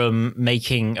around the room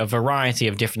making a variety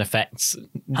of different effects,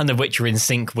 none of which are in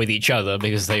sync with each other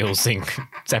because they all sync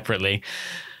separately.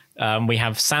 We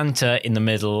have Santa in the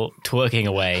middle twerking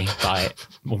away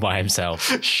by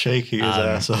himself. Shaking his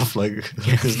ass off like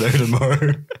there's no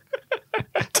tomorrow.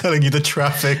 Telling you the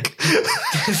traffic.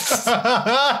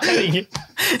 Telling you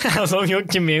how long your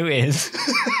commute is.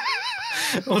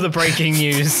 Or the breaking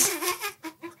news.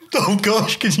 Oh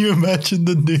gosh, can you imagine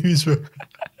the news?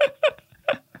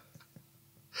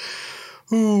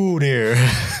 Oh dear.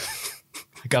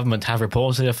 government have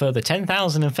reported a further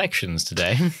 10,000 infections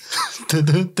today.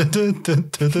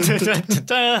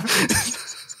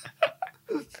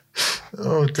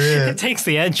 Oh dear. It takes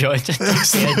the edge off. It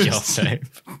takes the edge off,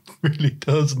 Dave. Really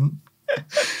doesn't.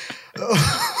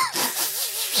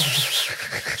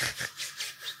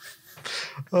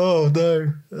 Oh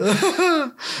no.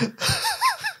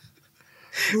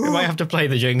 We might have to play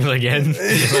the jingle again.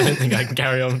 I don't think I can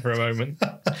carry on for a moment.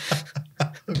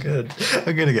 I'm good.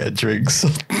 I'm gonna get drinks.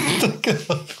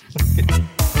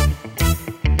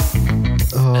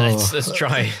 Let's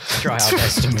try our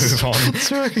best to move on.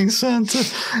 It's working, Santa.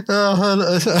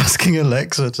 Asking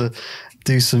Alexa to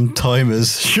do some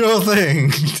timers. Sure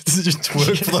thing. Just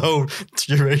work for the whole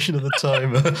duration of the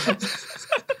timer.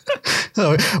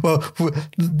 Oh, well,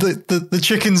 the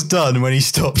chicken's done when he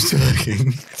stops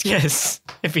twerking. Yes,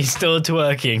 if he's still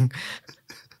twerking.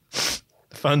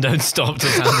 The fun don't stop till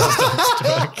Santa stops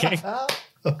twerking.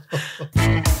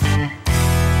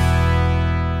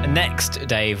 Next,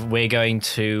 Dave, we're going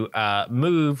to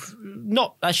move.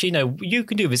 Not actually, no. You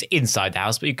can do this inside the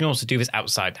house, but you can also do this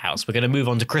outside the house. We're going to move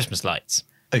on to Christmas lights.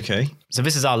 Okay. So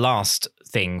this is our last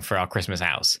thing for our Christmas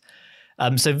house.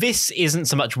 So this isn't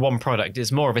so much one product;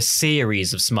 it's more of a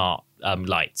series of smart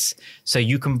lights. So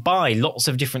you can buy lots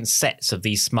of different sets of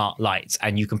these smart lights,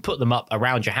 and you can put them up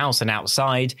around your house and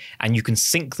outside, and you can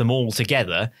sync them all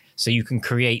together. So you can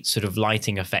create sort of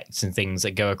lighting effects and things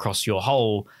that go across your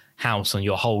whole house and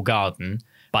your whole garden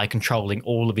by controlling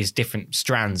all of these different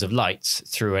strands of lights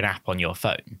through an app on your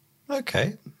phone.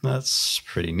 Okay, that's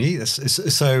pretty neat.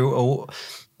 So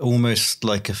almost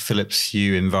like a Philips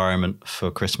Hue environment for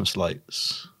Christmas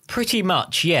lights. Pretty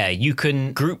much, yeah. You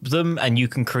can group them and you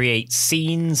can create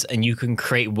scenes and you can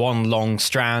create one long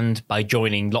strand by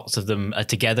joining lots of them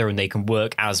together and they can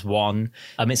work as one.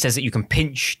 It says that you can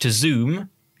pinch to zoom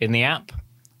in the app,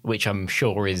 which I'm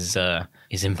sure is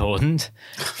important.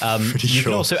 You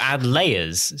can also add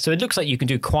layers. So it looks like you can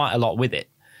do quite a lot with it.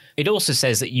 It also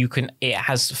says that it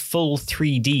has full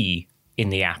 3D in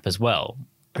the app as well.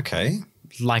 Okay.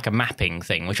 Like a mapping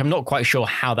thing, which I'm not quite sure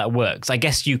how that works. I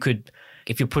guess you could,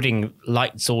 if you're putting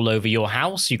lights all over your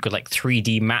house, you could like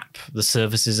 3D map the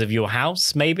surfaces of your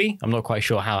house, maybe. I'm not quite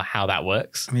sure how that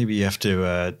works. Maybe you have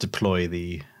to deploy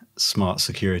the smart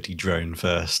security drone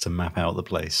first to map out the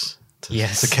place. To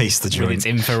case the joint. With its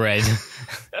infrared.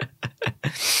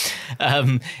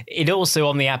 It also,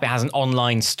 on the app, it has an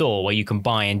online store where you can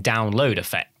buy and download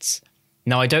effects.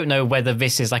 Now, I don't know whether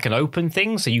this is like an open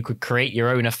thing, so you could create your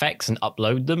own effects and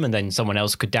upload them, and then someone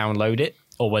else could download it,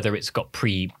 or whether it's got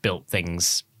pre-built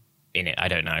things in it. I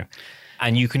don't know.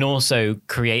 And you can also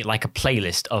create like a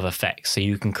playlist of effects, so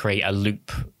you can create a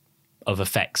loop of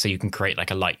effects, so you can create like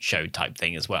a light show type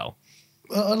thing as well.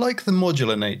 I like the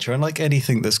modular nature. I like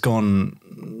anything that's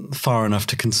gone far enough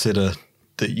to consider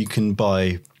that you can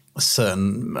buy a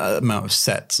certain amount of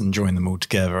sets and join them all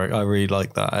together. I really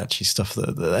like that, actually, stuff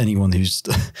that anyone who's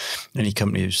any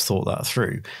company who's thought that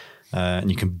through. And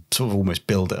you can sort of almost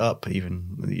build it up,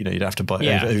 even, you'd have to buy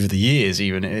it over the years,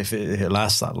 even if it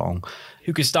lasts that long.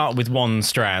 You could start with one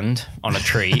strand on a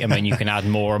tree, and then you can add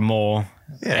more and more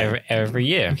every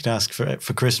year. You can ask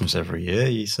for Christmas every year.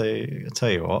 You say, I'll tell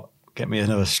you what, get me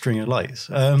another string of lights.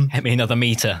 Get me another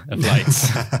meter of lights.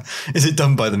 Is it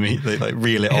done by the meat? They like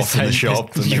reel it off in the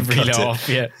shop and you then reel cut it off,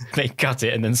 yeah. They cut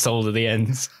it and then solder the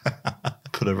ends.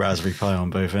 Put a Raspberry Pi on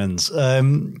both ends. I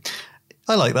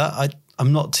like that.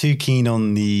 I'm not too keen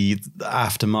on the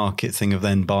aftermarket thing of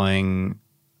then buying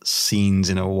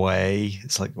scenes in a way.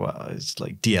 It's like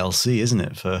DLC, isn't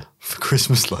it, for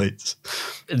Christmas lights?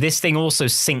 This thing also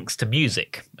syncs to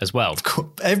music as well. Of course,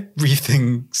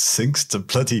 everything syncs to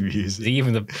bloody music.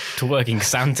 Even the twerking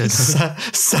Santa.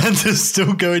 Santa's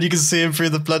still going. You can see him through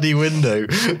the bloody window.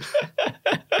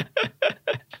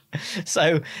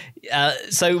 So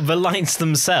the lights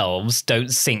themselves don't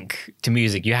sync to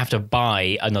music. You have to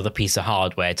buy another piece of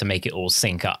hardware to make it all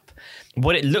sync up.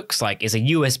 What it looks like is a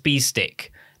USB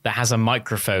stick that has a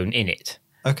microphone in it.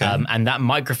 Okay. And that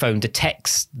microphone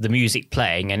detects the music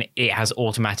playing, and it has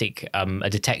automatic a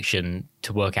detection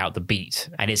to work out the beat.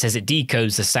 And it says it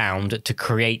decodes the sound to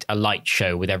create a light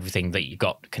show with everything that you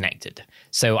got connected.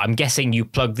 So I'm guessing you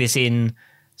plug this in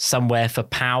somewhere for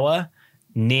power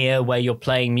near where you're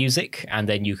playing music, and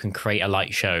then you can create a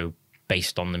light show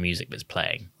based on the music that's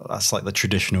playing. That's like the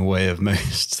traditional way of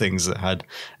most things that had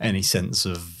any sense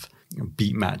of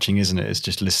beat matching, isn't it? It's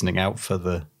just listening out for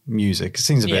the music. It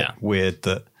seems a bit weird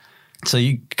that. So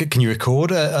can you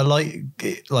record a light,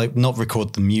 like not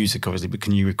record the music obviously, but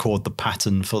can you record the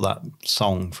pattern for that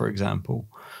song, for example,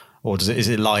 or is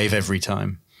it live every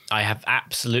time? I have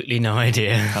absolutely no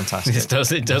idea. Fantastic.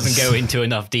 It doesn't go into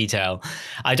enough detail.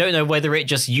 I don't know whether it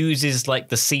just uses like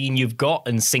the scene you've got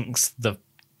and syncs the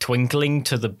twinkling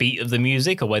to the beat of the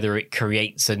music, or whether it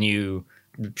creates a new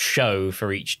show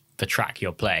for the track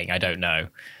you're playing. I don't know.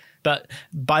 But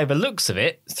by the looks of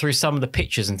it, through some of the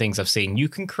pictures and things I've seen, you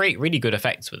can create really good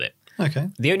effects with it. Okay.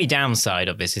 The only downside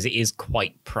of this is it is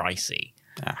quite pricey.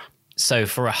 So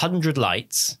for 100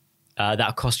 lights,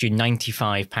 that'll cost you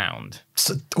 £95.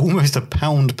 So almost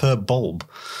 £1 per bulb.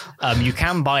 You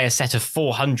can buy a set of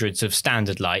 400s of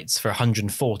standard lights for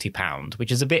 £140,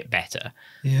 which is a bit better.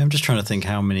 Yeah, I'm just trying to think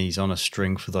how many's on a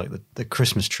string for like the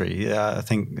Christmas tree. Yeah, I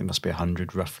think it must be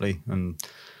 100 roughly. And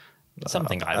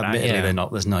something like that. Admittedly,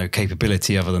 there's no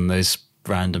capability other than those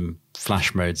random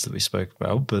flash modes that we spoke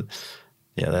about, but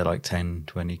yeah, they're like 10,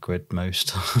 20 quid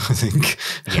most, I think.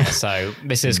 Yeah, so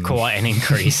this is quite an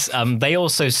increase. They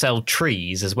also sell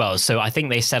trees as well. So I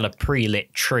think they sell a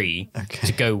pre-lit tree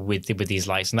to go with these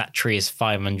lights, and that tree is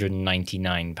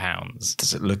 £599.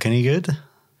 Does it look any good?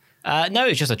 No,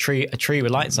 it's just a tree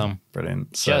with lights on.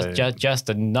 Brilliant. So, just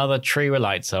another tree with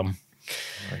lights on.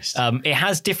 It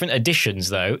has different editions,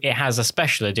 though. It has a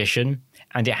special edition,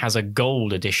 and it has a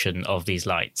gold edition of these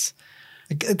lights.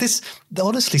 This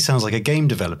honestly sounds like a game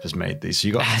developer's made these. So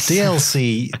you've got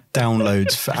DLC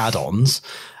downloads for add-ons,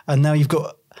 and now you've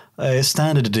got a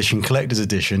standard edition, collector's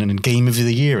edition, and a game of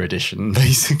the year edition,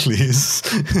 basically.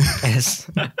 Yes.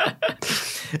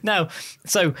 No,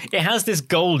 so it has this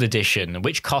gold edition,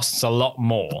 which costs a lot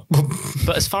more.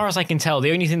 But as far as I can tell,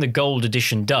 the only thing the gold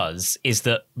edition does is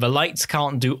that the lights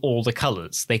can't do all the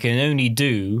colours. They can only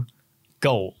do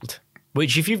gold.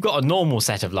 Which, if you've got a normal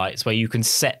set of lights where you can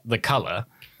set the colour,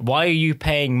 why are you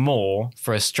paying more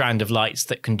for a strand of lights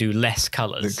that can do less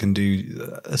colours? That can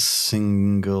do a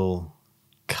single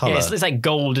colour. Yeah, it's like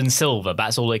gold and silver.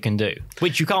 That's all it can do.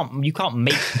 Which you can't make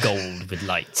gold with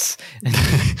lights.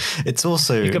 It's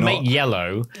also you can make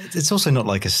yellow. It's also not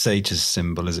like a status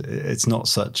symbol, is it? It's not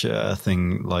such a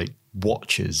thing like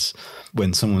watches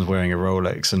when someone's wearing a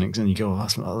Rolex and you go, oh,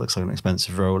 that looks like an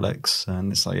expensive Rolex,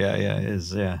 and it's like, yeah, it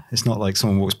is. Yeah, it's not like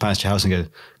someone walks past your house and goes,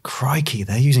 crikey,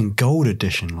 they're using gold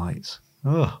edition lights.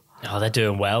 Oh, they're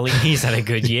doing well. He's had a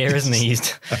good year, hasn't he?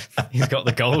 He's got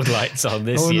the gold lights on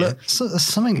this year. Look, there's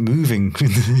something moving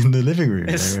in the living room.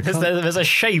 There's a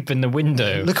shape in the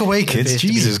window. Look away, kids.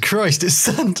 Jesus Christ, it's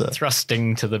Santa.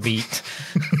 Thrusting to the beat.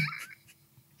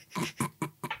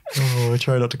 I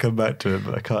try not to come back to it,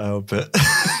 but I can't help it.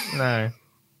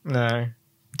 No.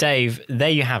 Dave, there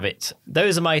you have it.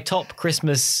 Those are my top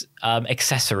Christmas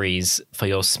accessories for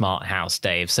your smart house,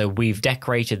 Dave. So we've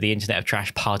decorated the Internet of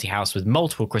Trash party house with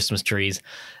multiple Christmas trees,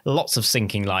 lots of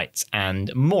sinking lights,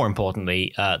 and more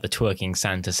importantly, the twerking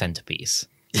Santa centerpiece.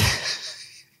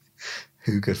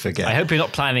 Who could forget? I hope you're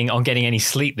not planning on getting any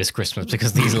sleep this Christmas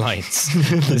because these lights,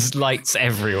 there's lights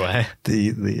everywhere.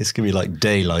 It's going to be like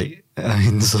daylight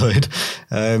inside.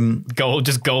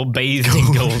 Gold bathed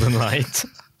in golden light.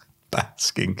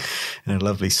 Basking in a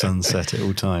lovely sunset at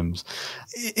all times.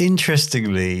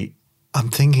 Interestingly, I'm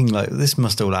thinking like this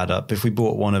must all add up. If we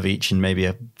bought one of each and maybe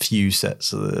a few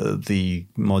sets of the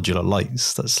modular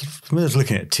lights, that's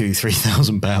looking at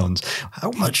 £2,000-3,000.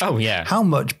 How much? Oh yeah. How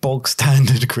much bog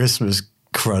standard Christmas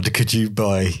crud could you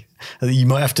buy? You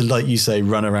might have to, like you say,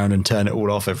 run around and turn it all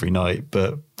off every night,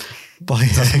 but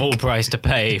it's a small price to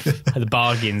pay for the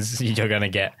bargains you're going to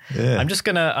get. Yeah. I'm just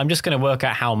gonna work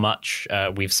out how much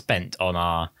we've spent on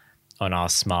our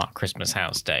smart Christmas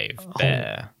house, Dave.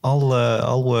 There.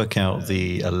 I'll work out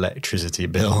the electricity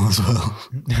bill as well.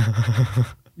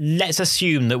 Let's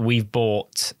assume that we've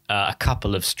bought a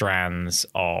couple of strands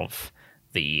of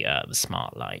the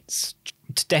smart lights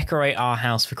to decorate our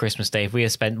house for Christmas, Dave. We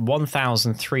have spent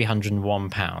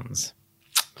 £1,301.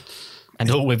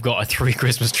 And all we've got are 3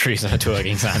 Christmas trees and a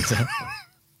twerking Santa.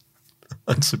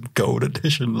 And some gold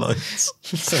edition lights.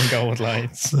 Some gold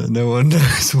lights. No one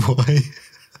knows why.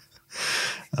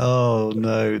 Oh,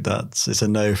 no, it's a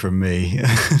no from me.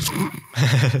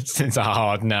 It's a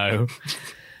hard no.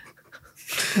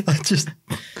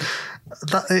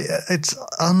 It's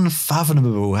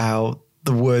unfathomable how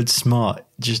the word smart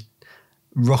just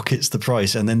rockets the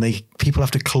price, and then people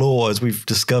have to claw, as we've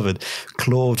discovered,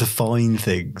 to find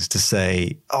things to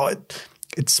say, oh,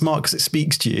 it's smart because it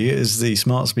speaks to you as the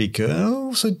smart speaker. It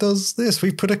also does this.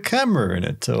 We've put a camera in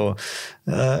it, or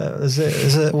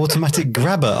there's an automatic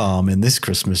grabber arm in this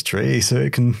Christmas tree, so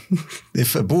it can,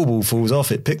 if a bauble falls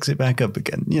off, it picks it back up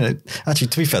again. Actually,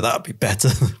 to be fair, that would be better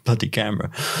than a bloody camera.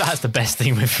 That's the best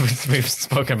thing we've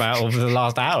spoken about over the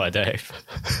last hour, Dave.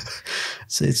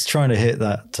 So it's trying to hit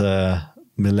that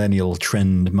millennial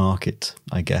trend market,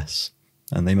 I guess.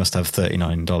 and they must have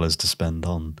 $39 to spend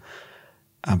on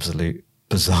absolute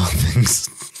bizarre things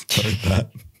like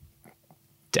that.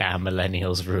 Damn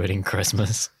millennials ruining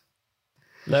Christmas.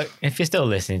 Look, if you're still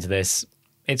listening to this,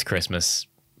 it's Christmas.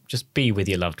 Just be with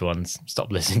your loved ones.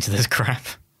 Stop listening to this crap.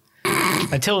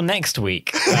 Until next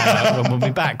week, when we'll be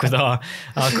back with our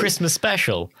Christmas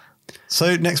special.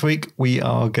 So next week, we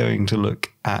are going to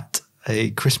look at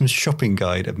a Christmas shopping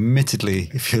guide.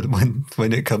 Admittedly, if you're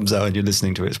when it comes out and you're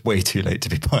listening to it, it's way too late to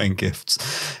be buying gifts.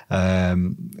 I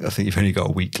think you've only got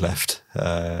a week left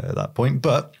at that point.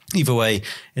 But either way,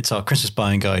 it's our Christmas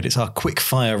buying guide. It's our quick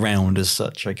fire round as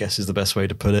such, I guess is the best way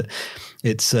to put it.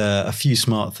 It's a few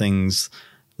smart things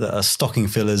that are stocking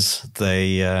fillers.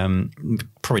 They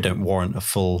probably don't warrant a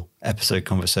full episode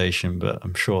conversation, but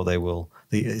I'm sure they will.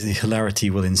 The hilarity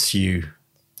will ensue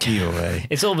either way.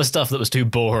 It's all the stuff that was too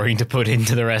boring to put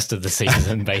into the rest of the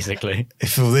season, basically.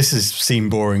 If all this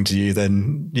seemed boring to you,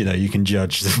 then, you can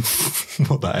judge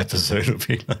what that episode will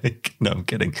be like. No, I'm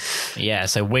kidding. Yeah,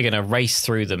 so we're going to race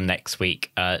through them next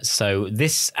week. So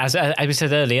this, as we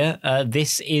said earlier,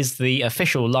 this is the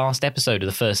official last episode of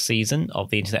the first season of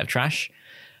the Internet of Trash.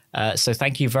 So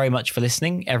thank you very much for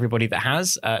listening, everybody that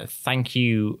has. Thank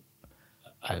you.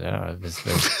 I don't know.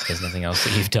 There's nothing else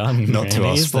that you've done. Not to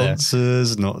our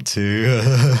sponsors, not to...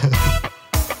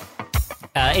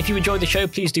 If you enjoyed the show,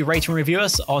 please do rate and review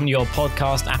us on your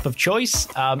podcast app of choice.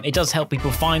 It does help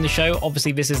people find the show.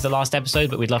 Obviously, this is the last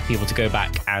episode, but we'd love people to go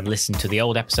back and listen to the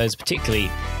old episodes, particularly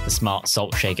the Smart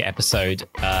Salt Shaker episode.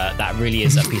 That really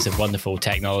is a piece of wonderful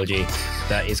technology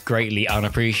that is greatly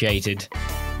unappreciated.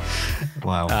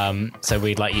 Wow. So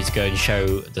we'd like you to go and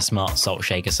show the Smart Salt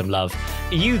Shaker some love.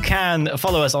 You can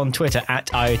follow us on Twitter at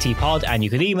IoTPod, and you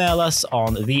can email us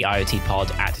on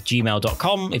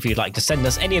theiotpod@gmail.com if you'd like to send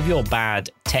us any of your bad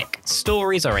tech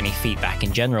stories or any feedback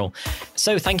in general.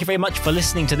 So thank you very much for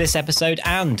listening to this episode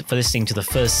and for listening to the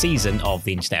first season of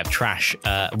the Internet of Trash.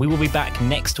 We will be back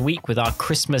next week with our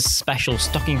Christmas special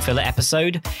stocking filler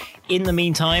episode. In the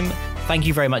meantime, thank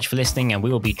you very much for listening, and we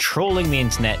will be trawling the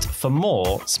internet for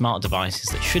more smart devices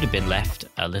that should have been left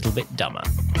a little bit dumber.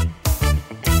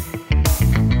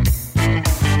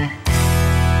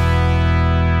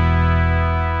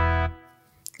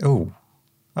 Oh,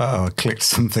 I clicked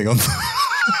something on the...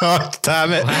 Oh,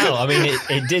 damn it. Wow, I mean,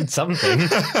 it did something.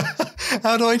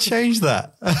 How do I change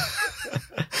that?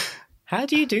 How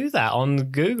do you do that on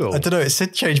Google? I don't know. It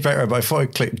said change background, but I thought I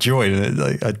clicked join, and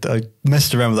I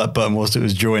messed around with that button whilst it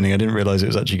was joining. I didn't realise it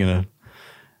was actually going to...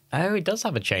 Oh, it does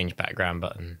have a change background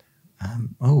button.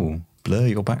 Blur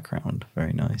your background.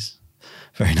 Very nice.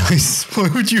 Very nice. Why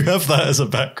would you have that as a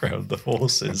background? The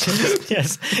horses.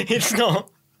 Yes, it's not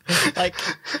like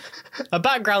a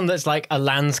background that's like a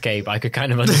landscape. I could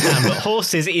kind of understand, but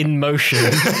horses in motion.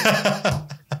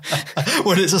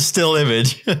 When it's a still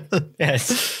image.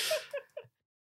 Yes.